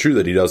definitely true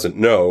that he doesn't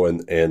know.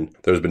 And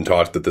there's been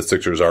talk that the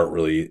Sixers aren't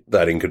really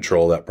that in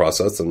control of that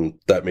process, and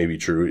that may be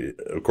true.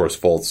 Of course,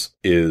 Fultz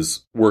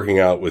is working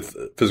out with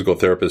physical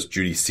therapist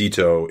Judy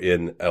Cito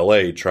in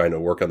LA, trying to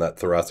work on that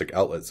thoracic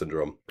outlet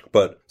syndrome.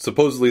 But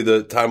supposedly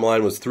the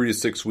timeline was 3 to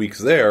 6 weeks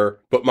there.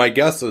 But my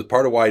guess is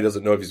part of why he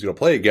doesn't know if he's going to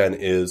play again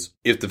is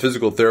if the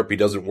physical therapy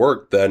doesn't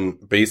work, then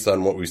based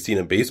on what we've seen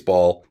in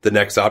baseball, the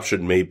next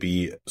option may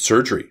be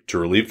surgery to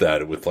relieve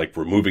that, with like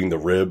removing the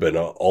rib and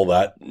all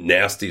that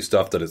nasty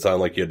stuff that it sounded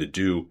like you had to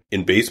do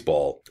in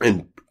baseball.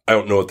 And I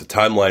don't know what the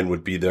timeline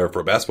would be there for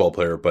a basketball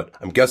player, but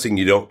I'm guessing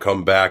you don't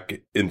come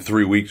back in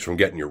 3 weeks from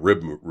getting your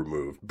rib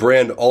removed.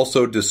 Brand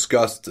also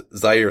discussed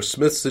Zaire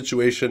Smith's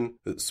situation.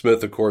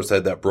 Smith, of course,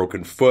 had that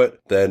broken foot,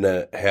 then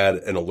had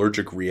an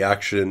allergic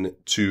reaction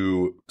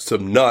to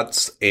some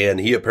nuts, and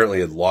he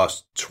apparently had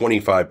lost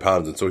 25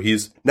 pounds. And so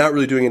he's not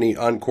really doing any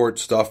on-court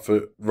stuff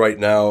right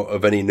now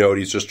of any note.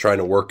 He's just trying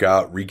to work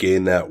out,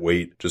 regain that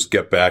weight, just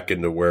get back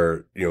into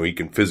where, he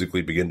can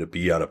physically begin to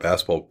be on a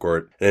basketball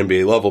court at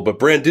NBA level. But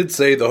Brand did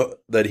say, though,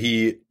 that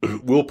he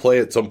will play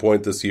at some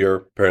point this year.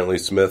 Apparently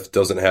Smith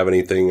doesn't have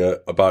anything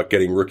about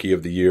getting Rookie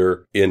of the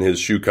Year in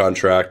his shoe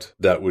contract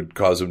that would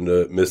cause him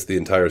to miss the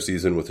entire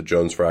season with a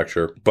Jones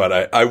fracture.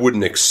 But I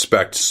wouldn't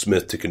expect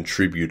Smith to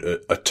contribute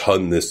a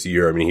ton this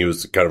year. I mean, he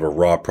was kind of a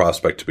raw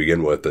prospect to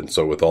begin with, and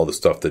so with all the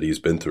stuff that he's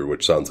been through,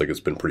 which sounds like it's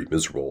been pretty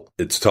miserable,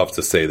 it's tough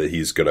to say that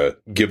he's going to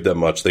give them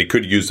much. They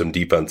could use some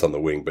defense on the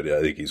wing, but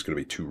I think he's going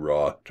to be too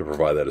raw to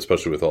provide that,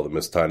 especially with all the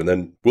missed time. And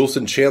then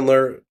Wilson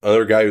Chandler,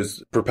 another guy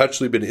who's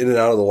perpetually been in and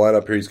out of the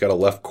lineup here. He's got a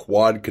left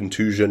quad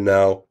contusion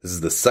now. This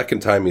is the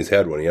second time he's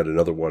had one. He had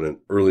another one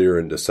earlier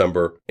in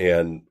December.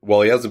 And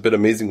while he hasn't been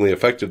amazingly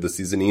effective this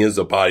season, he is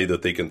a body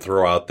that they can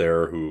throw out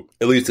there who,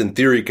 at least in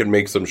theory, can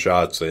make some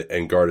shots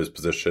and guard his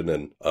position.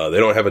 And they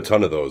don't have a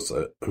ton of those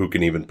who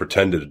can even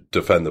pretend to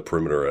defend the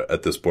perimeter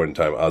at this point in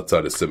time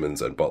outside of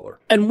Simmons and Butler.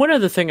 And one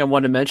other thing I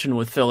want to mention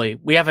with Philly,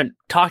 we haven't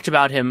talked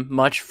about him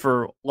much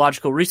for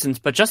logical reasons,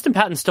 but Justin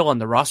Patton's still on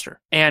the roster.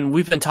 And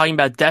we've been talking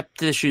about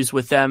depth issues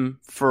with them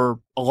for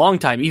a long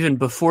time, even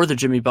before the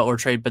Jimmy Butler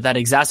trade, but that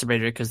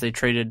exacerbated it because they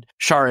traded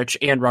Saric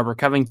and Robert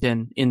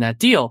Covington in that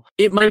deal.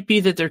 It might be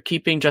that they're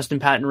keeping Justin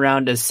Patton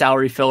around as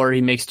salary filler.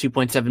 He makes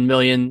 $2.7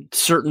 million.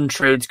 Certain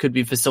trades could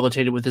be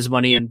facilitated with his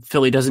money, and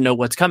Philly doesn't know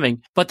what's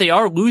coming. But they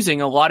are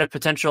losing a lot of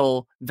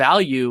potential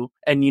value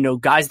and,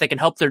 guys that can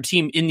help their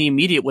team in the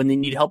immediate when they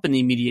need help in the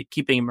immediate,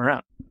 keeping him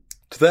around.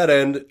 To that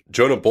end,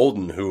 Jonah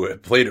Bolden, who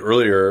had played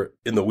earlier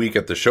in the week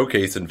at the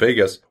showcase in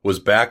Vegas, was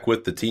back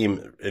with the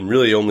team in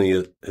really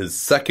only his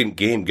second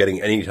game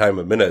getting any time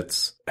of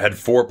minutes, had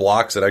 4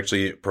 blocks and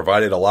actually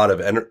provided a lot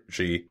of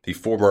energy. The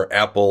former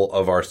apple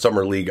of our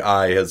Summer League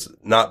eye has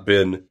not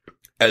been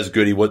as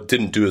good. He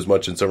didn't do as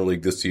much in Summer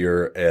League this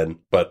year.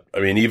 But I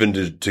mean,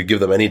 even to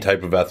give them any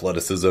type of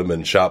athleticism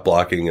and shot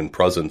blocking and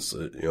presence,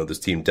 this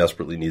team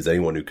desperately needs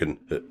anyone who can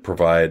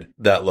provide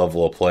that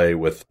level of play.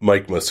 With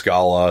Mike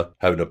Muscala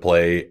having to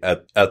play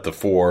at the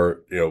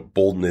 4,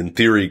 Bolden in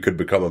theory could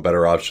become a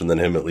better option than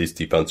him, at least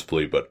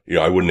defensively. But,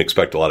 I wouldn't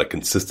expect a lot of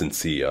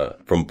consistency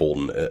from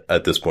Bolden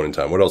at this point in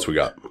time. What else we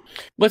got?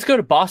 Let's go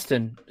to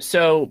Boston.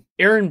 So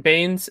Aaron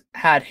Baines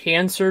had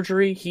hand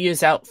surgery. He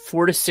is out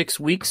 4 to 6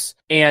 weeks,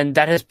 and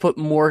that has put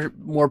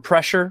more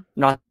pressure,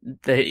 not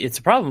that it's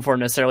a problem for him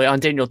necessarily, on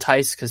Daniel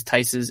Tice, because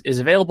Tice is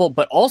available,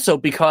 but also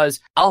because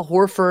Al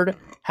Horford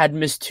had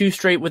missed 2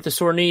 straight with a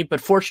sore knee,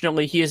 but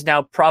fortunately he is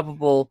now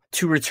probable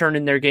to return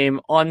in their game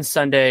on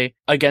Sunday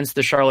against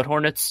the Charlotte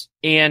Hornets,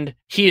 and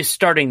he is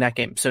starting that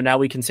game. So now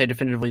we can say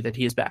definitively that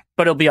he is back,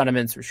 but he'll be on a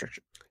minutes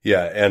restriction.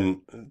 Yeah,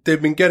 and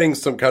they've been getting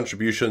some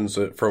contributions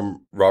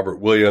from Robert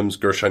Williams.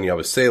 Gershon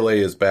Yabusele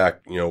is back.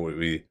 You know,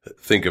 we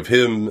think of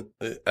him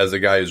as a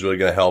guy who's really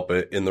going to help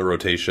in the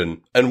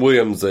rotation. And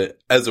Williams,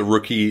 as a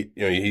rookie,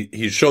 you know,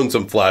 he's shown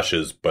some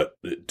flashes, but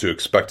to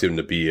expect him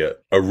to be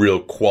a real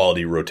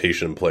quality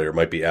rotation player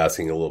might be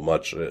asking a little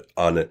much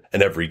on an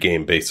every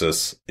game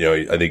basis. You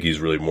know, I think he's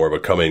really more of a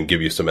come in,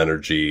 give you some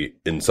energy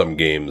in some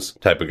games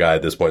type of guy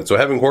at this point. So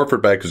having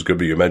Horford back is good,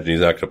 but you imagine he's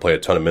not going to play a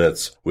ton of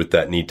minutes with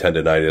that knee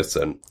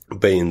tendonitis, and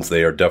Baines,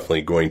 they are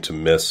definitely going to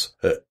miss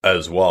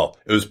as well.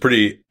 It was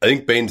I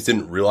think Baines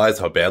didn't realize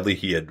how badly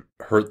he had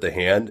hurt the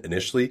hand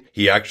initially.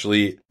 He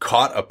actually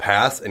caught a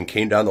pass and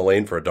came down the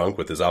lane for a dunk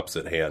with his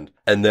opposite hand,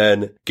 and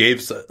then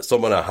gave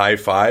someone a high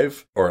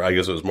five, or I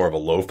guess it was more of a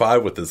low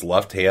five, with his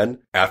left hand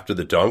after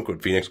the dunk when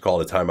Phoenix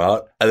called a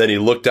timeout. And then he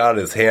looked down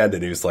at his hand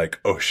and he was like,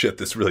 oh shit,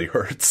 this really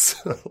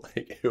hurts.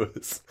 Like, it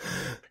was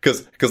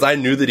because I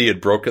knew that he had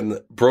broken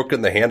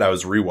the hand. I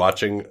was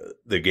rewatching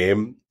the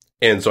game.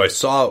 And so I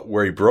saw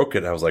where he broke it,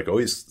 and I was like, oh,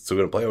 he's still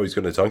going to play. Oh, he's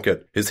going to dunk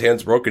it. His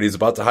hand's broken. He's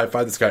about to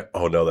high-five this guy.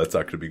 Oh, no, that's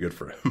not going to be good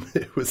for him.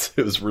 It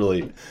was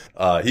really,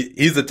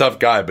 he's a tough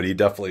guy, but he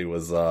definitely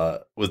was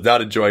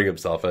not enjoying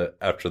himself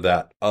after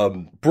that.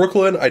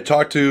 Brooklyn, I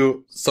talked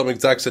to some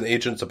execs and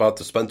agents about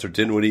the Spencer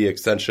Dinwiddie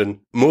extension.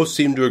 Most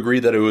seemed to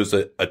agree that it was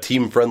a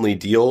team-friendly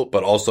deal,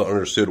 but also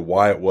understood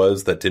why it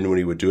was that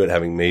Dinwiddie would do it,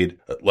 having made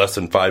less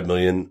than $5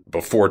 million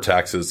before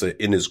taxes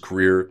in his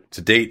career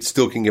to date.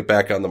 Still can get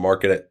back on the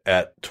market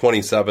at 27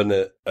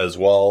 as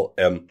well.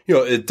 And, you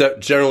know, it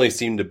generally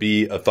seemed to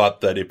be a thought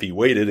that if he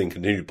waited and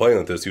continued playing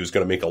like this, he was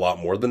going to make a lot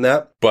more than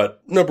that.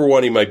 But number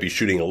one, he might be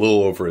shooting a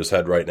little over his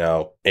head right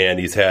now. And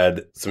he's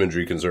had some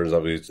injury concerns,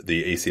 obviously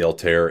the ACL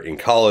tear in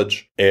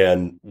college.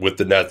 And with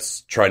the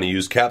Nets trying to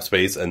use cap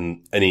space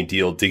and any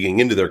deal digging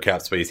into their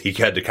cap space, he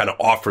had to kind of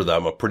offer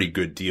them a pretty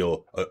good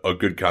deal, a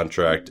good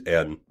contract.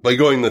 And by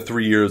going the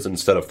 3 years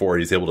instead of 4,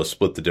 he's able to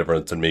split the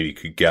difference and maybe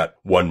could get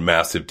one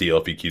massive deal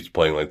if he keeps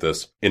playing like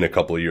this in a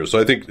couple of years. So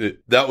I think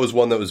that was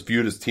one that was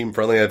viewed as team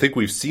friendly. I think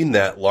we've seen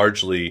that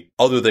largely,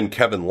 other than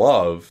Kevin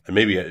Love, and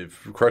maybe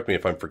correct me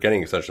if I'm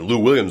forgetting extension. Lou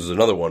Williams is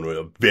another one with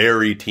a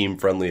very team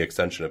friendly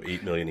extension of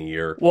 $8 million a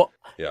year. Well,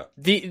 yeah.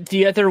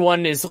 The other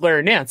one is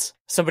Larry Nance,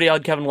 somebody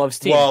on Kevin Love's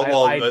team.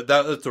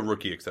 That's a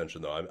rookie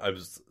extension though. I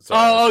was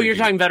sorry. You're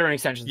talking veteran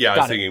extensions. Yeah, I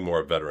was thinking more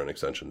of veteran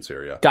extensions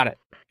here. Yeah, got it.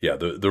 Yeah,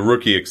 the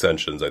rookie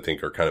extensions, I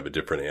think, are kind of a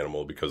different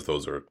animal because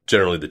those are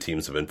generally the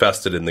teams have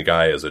invested in the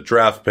guy as a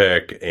draft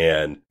pick,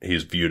 and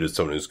he's viewed as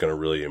someone who's going to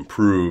really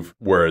improve.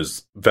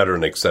 Whereas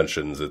veteran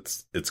extensions,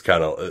 it's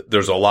kind of,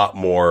 there's a lot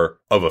more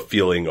of a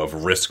feeling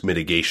of risk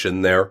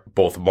mitigation there,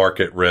 both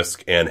market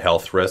risk and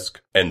health risk.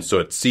 And so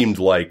it seemed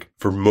like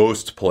for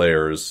most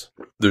players,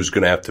 there's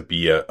going to have to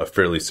be a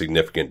fairly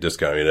significant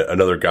discount. I mean,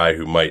 another guy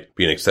who might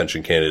be an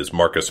extension candidate is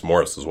Marcus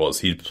Morris, as well as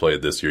he's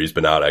played this year. He's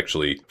been out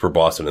actually for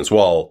Boston as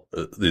well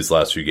these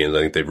last few games. I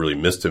think they've really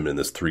missed him in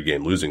this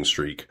 3-game losing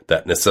streak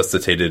that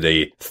necessitated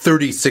a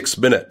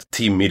 36-minute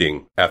team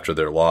meeting after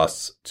their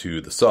loss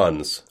to the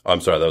Suns.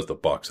 I'm sorry, that was the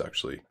Bucks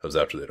actually. That was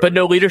after they. But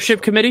no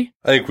leadership committee?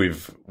 I think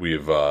we've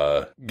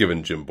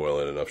given Jim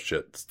Boylan enough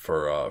shit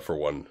for a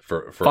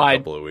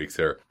couple of weeks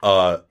here.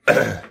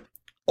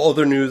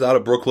 Other news out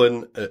of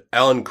Brooklyn,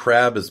 Alan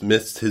Crabb has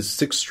missed his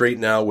 6th straight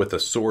now with a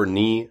sore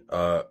knee.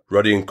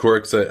 Ruddy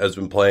Kurix has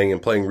been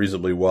playing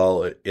reasonably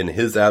well in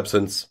his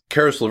absence.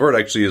 Karis LeVert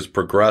actually has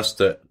progressed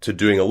to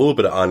doing a little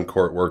bit of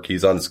on-court work.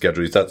 He's on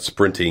schedule. He's not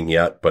sprinting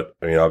yet, but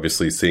I mean,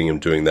 obviously seeing him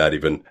doing that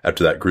even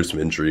after that gruesome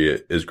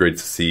injury is great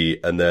to see.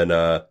 And then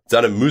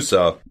Zanim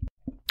Musa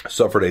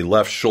suffered a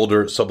left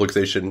shoulder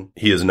subluxation.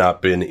 He has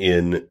not been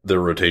in the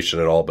rotation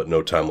at all, but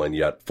no timeline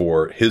yet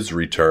for his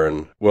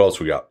return. What else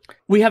we got?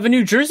 We have a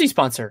new jersey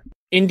sponsor.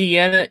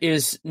 Indiana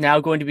is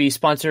now going to be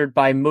sponsored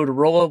by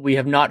Motorola. We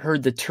have not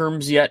heard the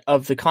terms yet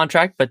of the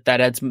contract, but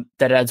that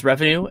adds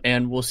revenue,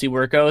 and we'll see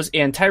where it goes.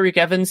 And Tyreek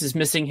Evans is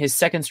missing his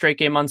 2nd straight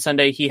game on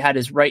Sunday. He had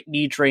his right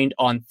knee drained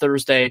on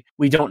Thursday.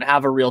 We don't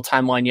have a real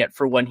timeline yet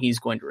for when he's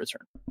going to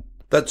return.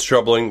 That's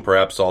troubling,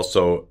 perhaps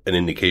also an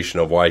indication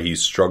of why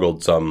he's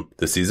struggled some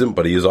this season,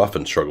 but he has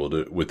often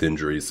struggled with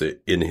injuries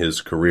in his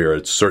career.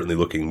 It's certainly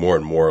looking more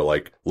and more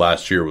like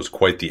last year was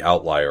quite the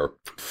outlier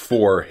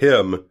for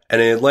him.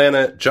 And in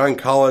Atlanta, John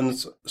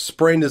Collins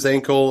sprained his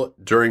ankle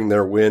during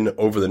their win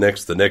over the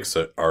Knicks. The Knicks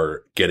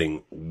are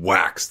getting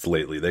waxed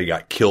lately. They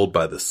got killed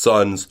by the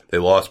Suns. They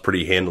lost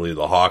pretty handily to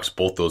the Hawks.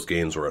 Both those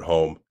games were at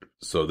home.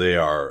 So they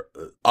are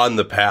on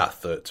the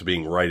path to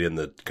being right in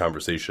the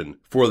conversation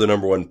for the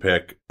number 1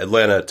 pick.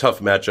 Atlanta, tough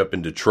matchup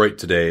in Detroit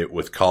today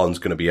with Collins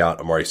going to be out.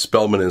 Amari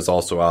Spellman is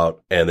also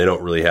out, and they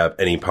don't really have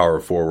any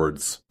power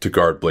forwards to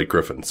guard Blake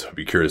Griffin. So I'd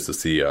be curious to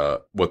see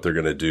what they're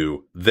going to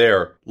do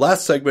there.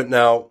 Last segment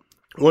now.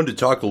 I wanted to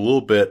talk a little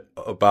bit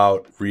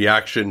about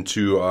reaction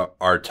to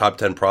our top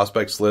 10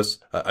 prospects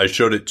list. I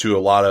showed it to a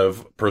lot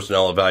of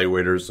personnel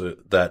evaluators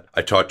that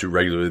I talk to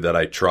regularly that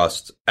I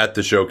trust at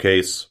the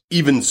showcase.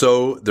 Even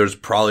so, there's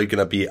probably going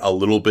to be a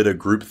little bit of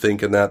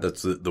groupthink in that.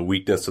 That's the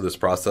weakness of this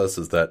process,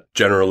 is that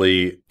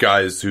generally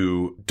guys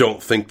who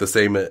don't think the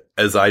same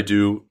as I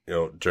do,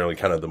 generally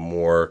kind of the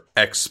more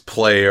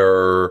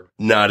ex-player,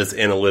 not as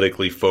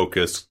analytically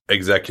focused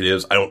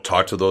executives, I don't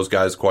talk to those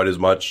guys quite as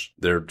much.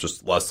 They're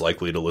just less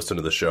likely to listen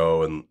to the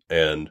show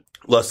and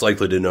less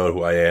likely to know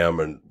who I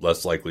am and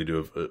less likely to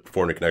have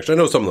formed a connection. I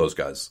know some of those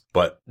guys,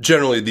 but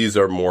generally these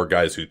are more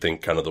guys who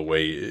think kind of the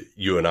way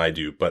you and I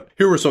do. But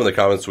here were some of the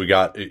comments we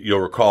got. You'll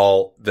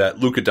recall that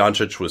Luka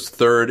Doncic was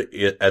third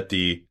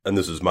and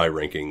this is my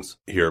rankings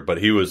here, but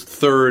he was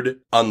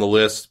third on the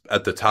list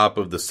at the top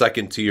of the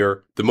second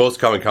tier. The most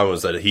common comment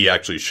was that he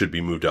actually should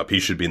be moved up. He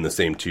should be in the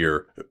same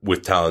tier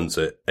with Towns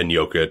and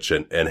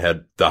Jokic and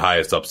had the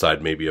highest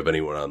upside maybe of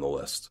anyone on the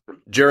list.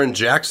 Jaren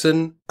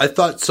Jackson, I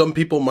thought some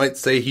people might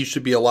say he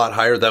should be a lot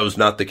higher. That was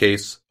not the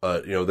case.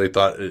 They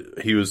thought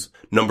he was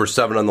number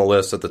 7 on the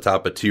list at the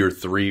top of tier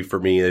 3 for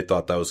me. They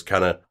thought that was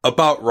kind of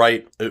about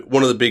right.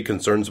 One of the big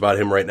concerns about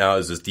him right now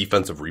is his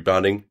defensive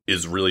rebounding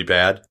is really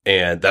bad.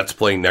 And that's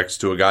playing next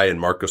to a guy in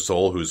Marc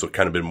Gasol, who's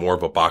kind of been more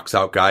of a box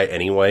out guy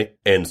anyway.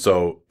 And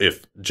so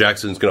if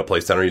Jackson's going to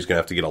play center, he's going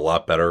to have to get a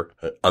lot better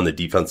on the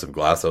defensive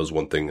glass. That was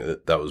one thing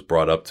that was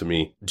brought up to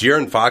me.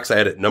 De'Aaron Fox, I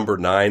had at number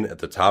 9 at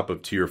the top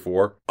of tier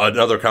 4.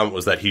 Another comment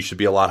was that he should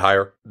be a lot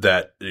higher.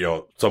 That,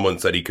 someone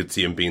said he could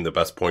see him being the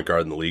best point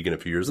guard in the league in a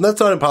few years. And that's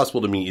not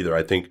impossible to me either.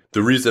 I think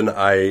the reason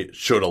I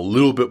showed a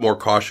little bit more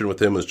caution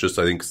with him is just,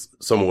 I think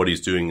some of what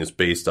he's doing is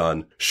based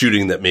on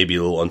shooting that may be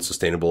a little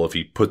unsustainable. If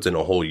he puts in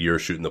a whole year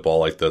shooting the ball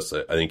like this,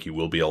 I think he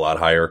will be a lot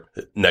higher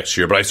next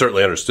year. But I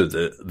certainly understood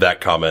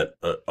that comment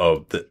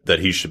that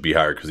he should be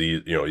higher because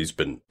he's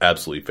been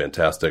absolutely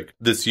fantastic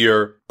this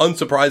year.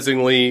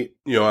 Unsurprisingly,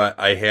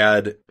 I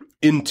had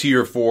in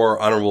tier 4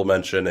 honorable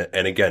mention.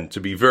 And again, to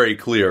be very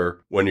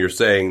clear, when you're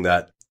saying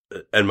that,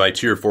 and my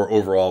tier 4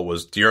 overall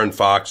was De'Aaron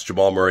Fox,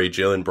 Jamal Murray,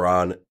 Jaylen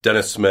Brown,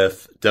 Dennis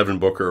Smith, Devin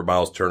Booker,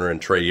 Miles Turner, and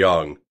Trae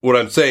Young. What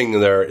I'm saying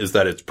there is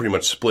that it's pretty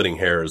much splitting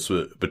hairs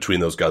between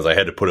those guys. I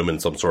had to put them in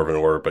some sort of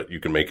an order, but you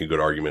can make a good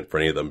argument for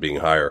any of them being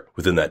higher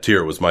within that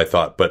tier was my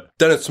thought. But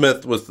Dennis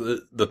Smith was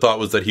the thought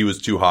was that he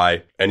was too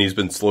high, and he's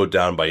been slowed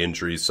down by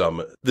injuries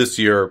some this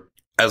year.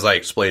 As I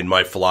explained,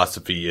 my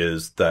philosophy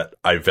is that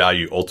I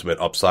value ultimate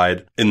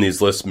upside in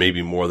these lists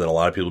maybe more than a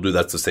lot of people do.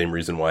 That's the same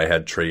reason why I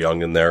had Trae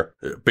Young in there.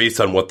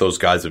 Based on what those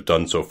guys have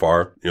done so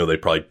far, they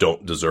probably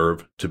don't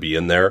deserve to be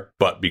in there.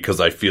 But because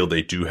I feel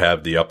they do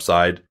have the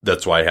upside,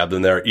 that's why I have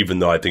them there, even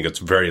though I think it's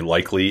very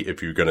likely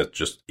if you're going to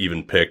just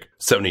even pick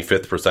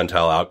 75th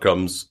percentile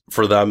outcomes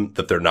for them,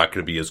 that they're not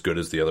going to be as good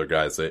as the other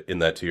guys in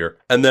that tier.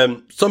 And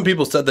then some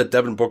people said that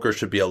Devin Booker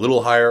should be a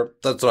little higher.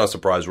 That's not a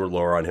surprise. We're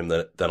lower on him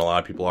than a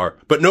lot of people are.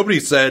 But nobody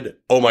said,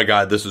 oh my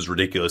God, this is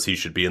ridiculous. He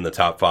should be in the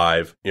top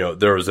 5.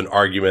 There was an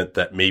argument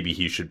that maybe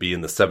he should be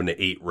in the 7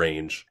 to 8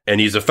 range. And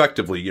he's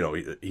effectively,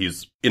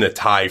 he's in a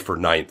tie for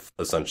 9th,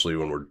 essentially,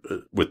 when we're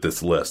with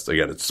this list.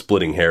 Again, it's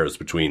splitting hairs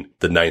between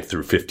the 9th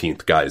through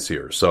 15th guys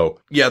here. So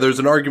yeah, there's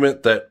an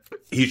argument that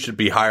he should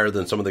be higher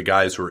than some of the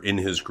guys who are in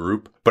his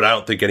group, but I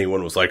don't think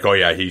anyone was like, oh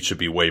yeah, he should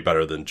be way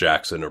better than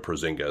Jackson or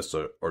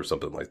Porzingis or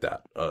something like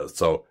that.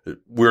 So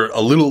we're a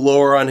little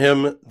lower on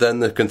him than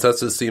the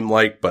consensus seemed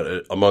like,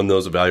 but among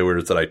those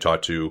evaluators that I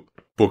talked to,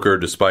 Booker,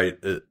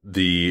 despite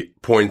the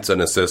points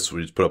and assists,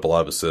 we just put up a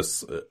lot of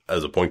assists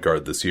as a point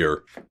guard this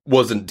year,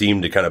 wasn't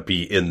deemed to kind of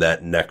be in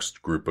that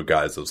next group of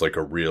guys. It was like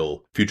a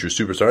real future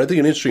superstar. I think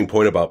an interesting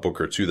point about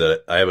Booker, too,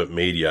 that I haven't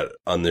made yet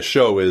on this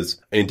show is,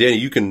 and Danny,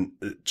 you can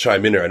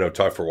chime in here. I know I've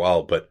talked for a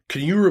while, but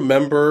can you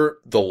remember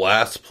the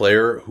last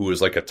player who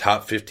was like a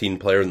top 15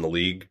 player in the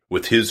league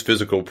with his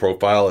physical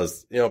profile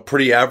as,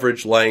 pretty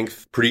average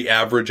length, pretty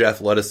average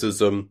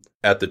athleticism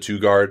at the 2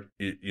 guard?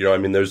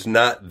 There's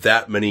not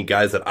that many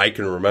guys that I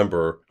can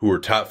remember who were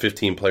top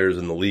 15 players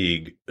in the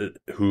league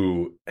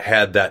who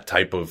had that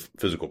type of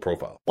physical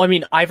profile. Well,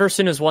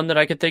 Iverson is one that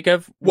I could think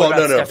of. But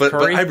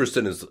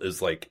Iverson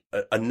is like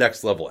a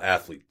next level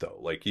athlete though.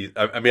 Like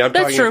I'm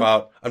talking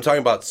about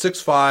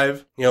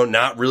 6'5",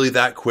 not really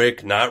that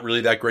quick, not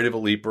really that great of a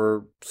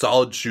leaper,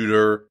 solid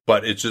shooter,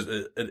 but it's just,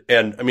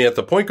 and at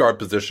the point guard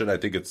position, I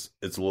think it's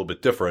a little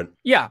bit different.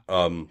 Yeah.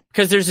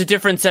 Because there's a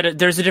different set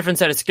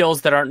of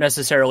skills that aren't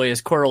necessarily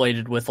as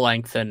correlated with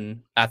length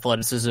and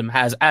athleticism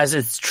as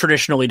it's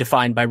traditionally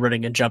defined by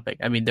running and jumping.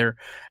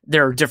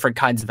 There are different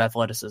kinds of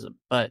athleticism,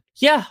 but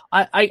yeah,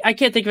 I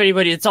can't think of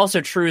anybody. It's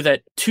also true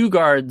that 2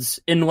 guards,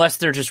 unless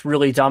they're just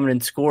really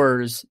dominant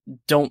scorers,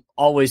 don't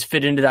always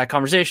fit into that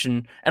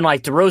conversation. And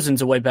like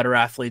DeRozan's a way better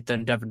athlete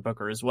than Devin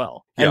Booker as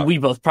well. And yeah. We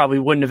both probably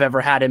wouldn't have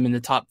ever had him in the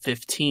top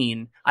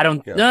 15.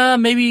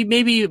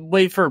 Maybe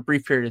wait for a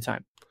brief period of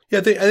time. Yeah,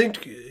 I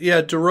think,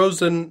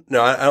 DeRozan,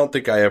 no, I don't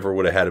think I ever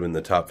would have had him in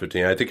the top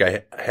 15. I think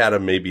I had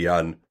him maybe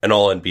on an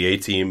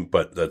all-NBA team,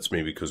 but that's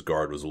maybe because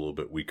guard was a little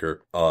bit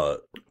weaker.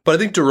 But I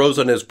think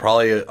DeRozan is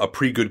probably a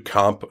pretty good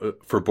comp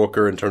for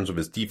Booker in terms of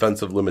his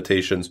defensive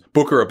limitations.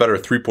 Booker, a better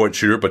three-point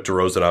shooter, but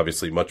DeRozan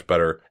obviously much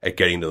better at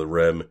getting to the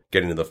rim,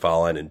 getting to the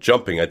foul line, and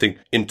jumping. I think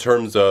in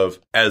terms of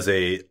as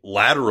a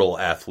lateral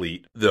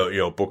athlete,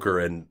 Booker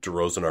and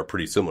DeRozan are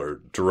pretty similar.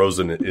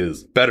 DeRozan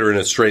is better in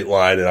a straight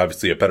line and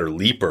obviously a better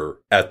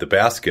leaper at the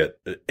basket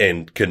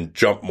and can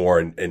jump more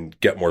and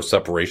get more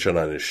separation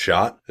on his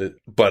shot.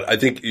 But I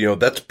think,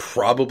 that's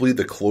probably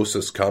the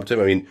closest comp to him.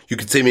 I mean, you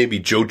could say maybe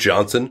Joe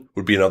Johnson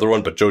would be another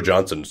one, but Joe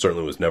Johnson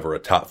certainly was never a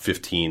top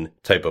 15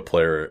 type of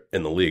player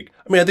in the league.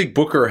 I mean, I think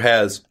Booker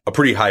has a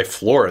pretty high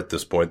floor at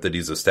this point that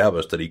he's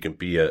established that he can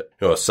be a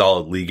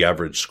solid league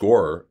average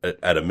scorer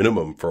at a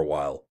minimum for a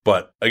while.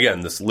 But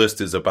again, this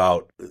list is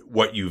about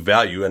what you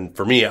value. And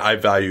for me, I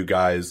value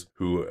guys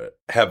who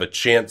have a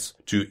chance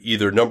to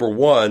either, number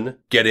one,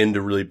 get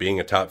into really being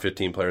a top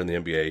 15 player in the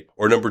NBA,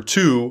 or number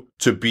two,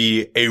 to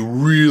be a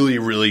really,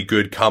 really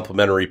good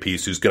complementary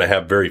piece who's going to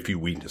have very few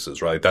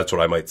weaknesses, right? That's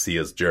what I might see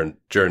as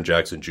Jaren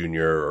Jackson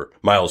Jr. or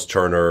Miles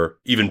Turner,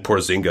 even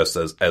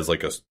Porzingis as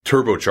like a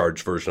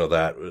turbocharged version of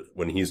that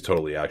when he's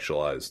totally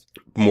actualized.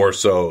 More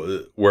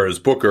so, whereas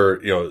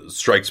Booker,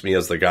 strikes me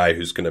as the guy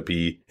who's going to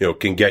be,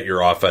 can get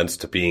your offense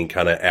to being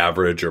kind of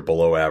average or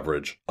below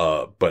average.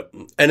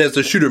 And as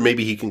a shooter,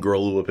 maybe he can grow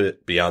a little bit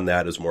beyond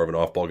that as more of an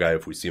off-ball guy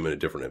if we see him in a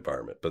different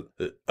environment. But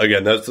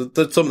again, that's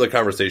some of the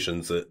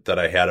conversations that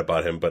I had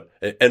about him.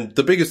 And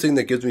the biggest thing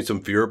that gives me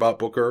some fear about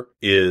Booker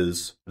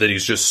is that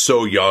he's just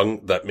so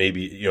young that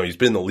maybe, he's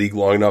been in the league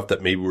long enough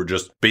that maybe we're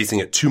just basing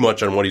it too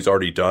much on what he's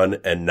already done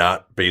and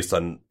not based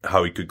on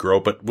how he could grow.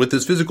 But with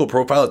his physical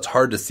profile, it's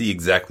hard to see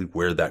exactly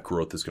where that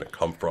growth is going to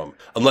come from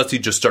unless he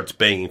just starts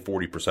banging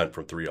 40%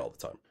 from three all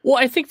the time. Well,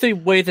 I think the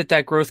way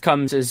that growth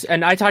comes is,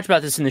 and I talked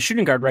about this in the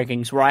shooting guard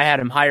rankings where I had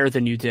him higher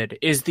than you did,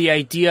 is the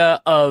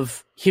idea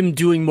of him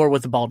doing more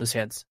with the ball in his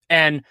hands.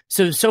 And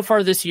so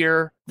far this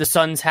year, the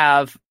Suns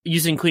have,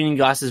 using Cleaning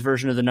Glass's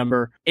version of the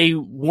number, a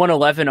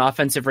 111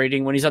 offensive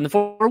rating when he's on the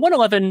floor.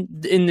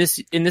 111 in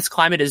this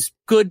climate is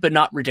good, but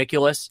not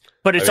ridiculous.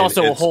 But it's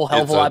also a whole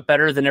hell of a lot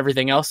better than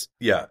everything else.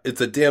 Yeah,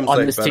 it's a damn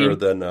sight better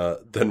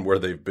than where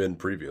they've been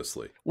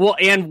previously. Well,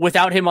 and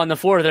without him on the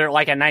floor, they're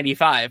like a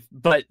 95.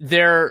 But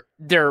their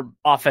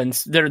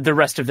offense, the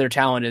rest of their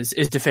talent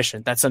is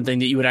deficient. That's something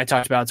that you and I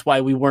talked about. It's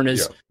why we weren't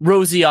as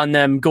rosy on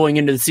them going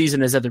into the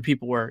season as other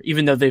people were,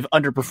 even though they've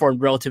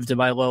underperformed relative to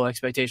my low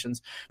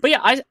expectations. But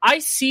yeah, I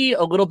see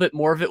a little bit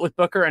more of it with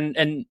Booker,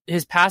 and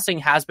his passing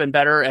has been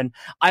better. And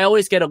I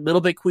always get a little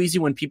bit queasy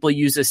when people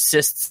use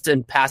assists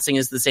and passing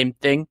as the same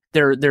thing.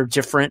 They're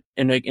different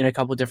in a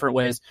couple of different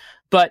ways.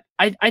 But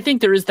I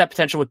think there is that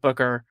potential with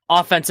Booker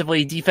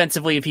offensively,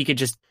 defensively. If he could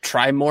just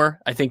try more,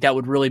 I think that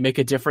would really make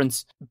a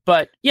difference.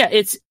 But yeah,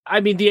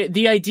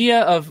 the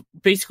idea of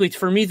basically,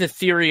 for me, the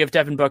theory of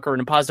Devin Booker in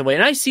a positive way,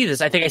 and I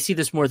think I see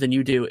this more than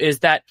you do, is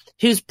that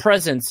his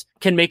presence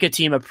can make a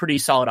team a pretty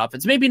solid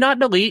offense. Maybe not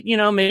an elite,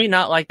 maybe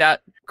not like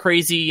that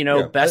crazy,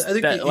 best, I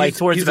think like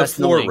towards he's the best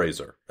a floor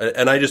raiser.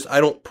 And I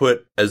don't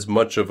put as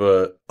much of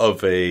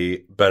a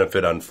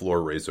benefit on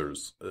floor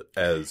raisers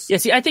as. Yeah,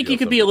 see, I think he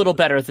could be a little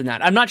better than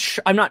that. I'm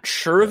not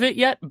sure of it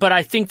yet, but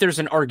I think there's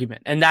an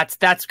argument, and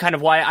that's kind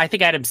of why I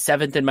think I had him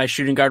 7th in my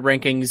shooting guard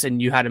rankings,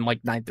 and you had him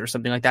like 9th or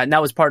something like that, and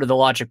that was part of the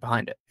logic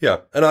behind it. Yeah,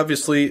 and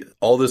obviously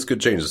all this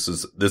could change.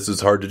 This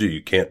is hard to do.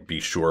 You can't be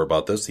sure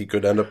about this. He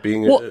could end up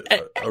being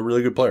a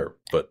really good player.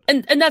 But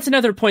and that's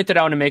another point that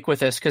I want to make with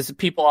this, because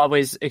people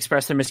always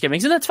express their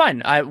misgivings, and that's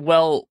fine.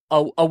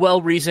 A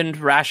well-reasoned,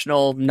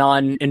 rational,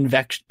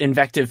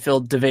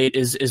 non-invective-filled debate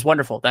is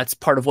wonderful. That's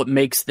part of what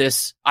makes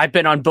this. I've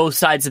been on both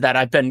sides of that.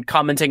 I've been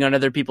commenting on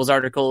other people's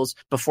articles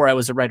before I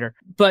was a writer.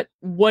 But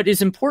what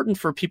is important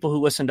for people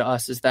who listen to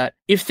us is that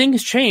if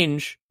things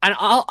change, and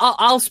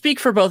I'll speak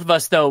for both of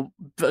us, though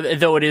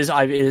it is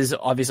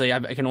obviously I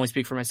can only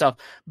speak for myself,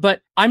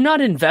 but I'm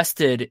not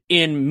invested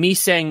in me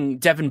saying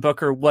Devin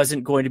Booker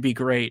wasn't going to be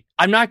great.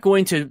 I'm not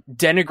going to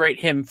denigrate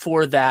him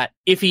for that.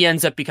 If he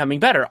ends up becoming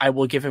better, I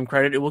will give him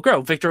credit. It will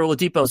grow. Victor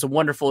Oladipo is a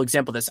wonderful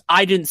example of this.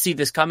 I didn't see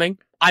this coming.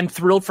 I'm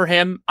thrilled for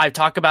him. I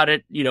talk about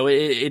it.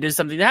 It is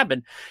something that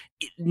happened.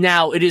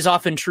 Now, it is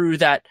often true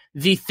that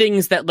the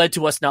things that led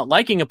to us not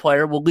liking a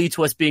player will lead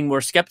to us being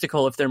more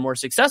skeptical if they're more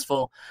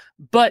successful.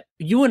 But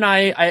you and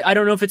I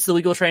don't know if it's the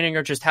legal training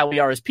or just how we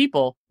are as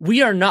people.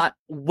 We are not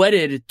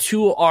wedded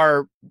to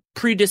our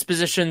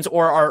predispositions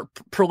or our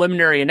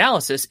preliminary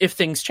analysis if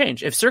things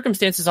change. If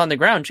circumstances on the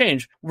ground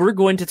change, we're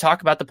going to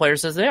talk about the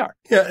players as they are.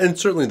 Yeah, and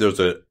certainly there's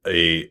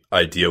a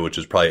idea which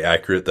is probably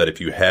accurate that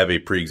if you have a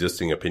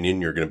pre-existing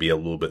opinion, you're going to be a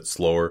little bit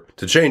slower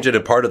to change it.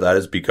 And part of that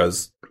is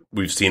because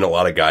we've seen a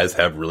lot of guys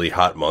have really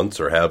hot months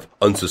or have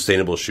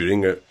unsustainable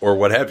shooting or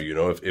what have you. You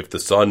know, if the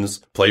Suns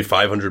play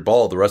 500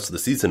 ball the rest of the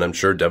season, I'm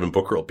sure Devin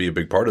Booker will be a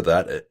big part of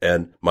that.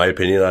 And my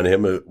opinion on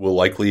him will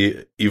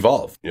likely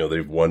evolve. You know,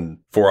 they've won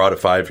 4 out of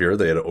 5 here.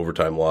 They had an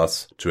overtime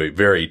loss to a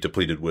very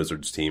depleted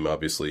Wizards team,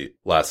 obviously,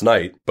 last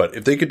night. But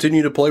if they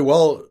continue to play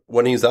well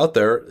when he's out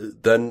there,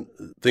 then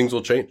things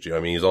will change. You know,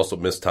 I mean, he's also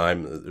missed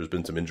time. There's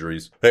been some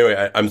injuries.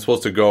 Anyway, I'm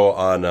supposed to go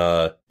on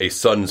a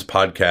Suns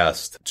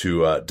podcast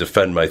to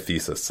defend my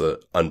thesis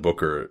on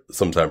Booker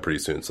sometime pretty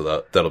soon.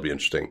 So that'll be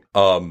interesting.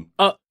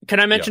 Can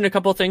I mention a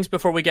couple of things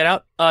before we get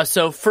out?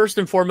 So first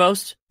and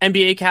foremost,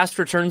 NBA Cast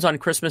returns on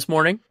Christmas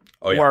morning.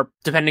 Or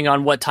depending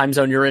on what time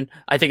zone you're in.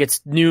 I think it's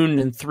noon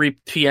and 3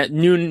 p.m.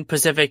 noon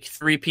Pacific,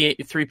 3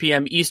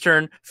 p.m.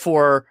 Eastern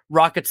for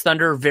Rockets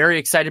Thunder. Very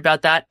excited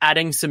about that.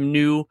 Adding some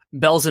new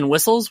bells and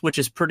whistles, which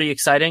is pretty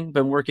exciting.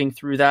 Been working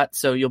through that,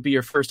 so you'll be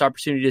your first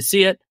opportunity to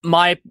see it.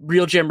 My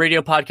Real Jam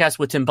Radio podcast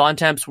with Tim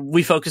Bontemps,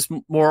 we focus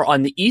more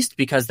on the East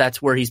because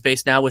that's where he's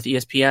based now with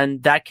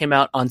ESPN. That came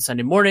out on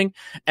Sunday morning,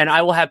 and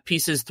I will have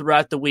pieces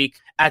throughout the week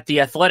at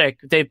The Athletic.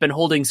 They've been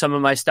holding some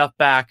of my stuff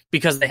back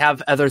because they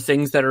have other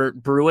things that are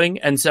brewing.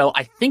 And so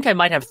I think I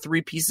might have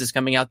 3 pieces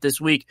coming out this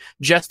week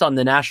just on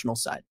the national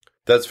side.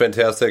 That's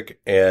fantastic,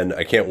 and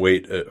I can't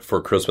wait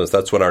for Christmas.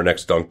 That's when our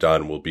next Dunked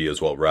On will be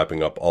as well,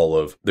 wrapping up all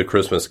of the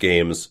Christmas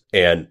games.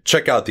 And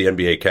check out the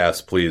NBA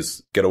Cast.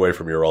 Please get away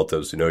from your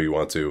relatives. You know you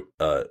want to.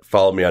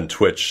 Follow me on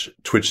Twitch,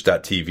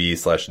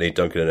 twitch.tv/Nate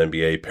Duncan and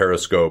NBA,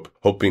 Periscope,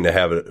 hoping to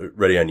have it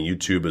ready on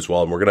YouTube as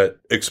well. And we're going to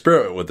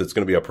experiment with it. It's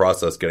going to be a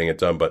process getting it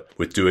done, but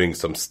with doing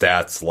some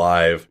stats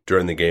live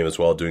during the game as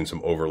well, doing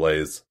some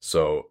overlays.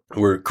 So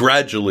we're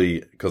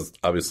gradually, because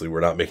obviously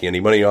we're not making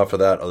any money off of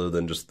that other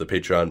than just the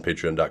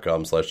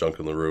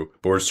patreon.com/Duncan LaRue.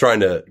 But we're just trying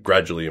to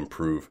gradually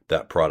improve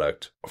that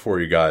product for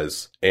you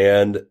guys.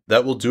 And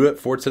that will do it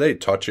for today.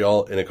 Talk to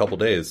y'all in a couple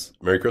days.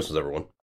 Merry Christmas, everyone.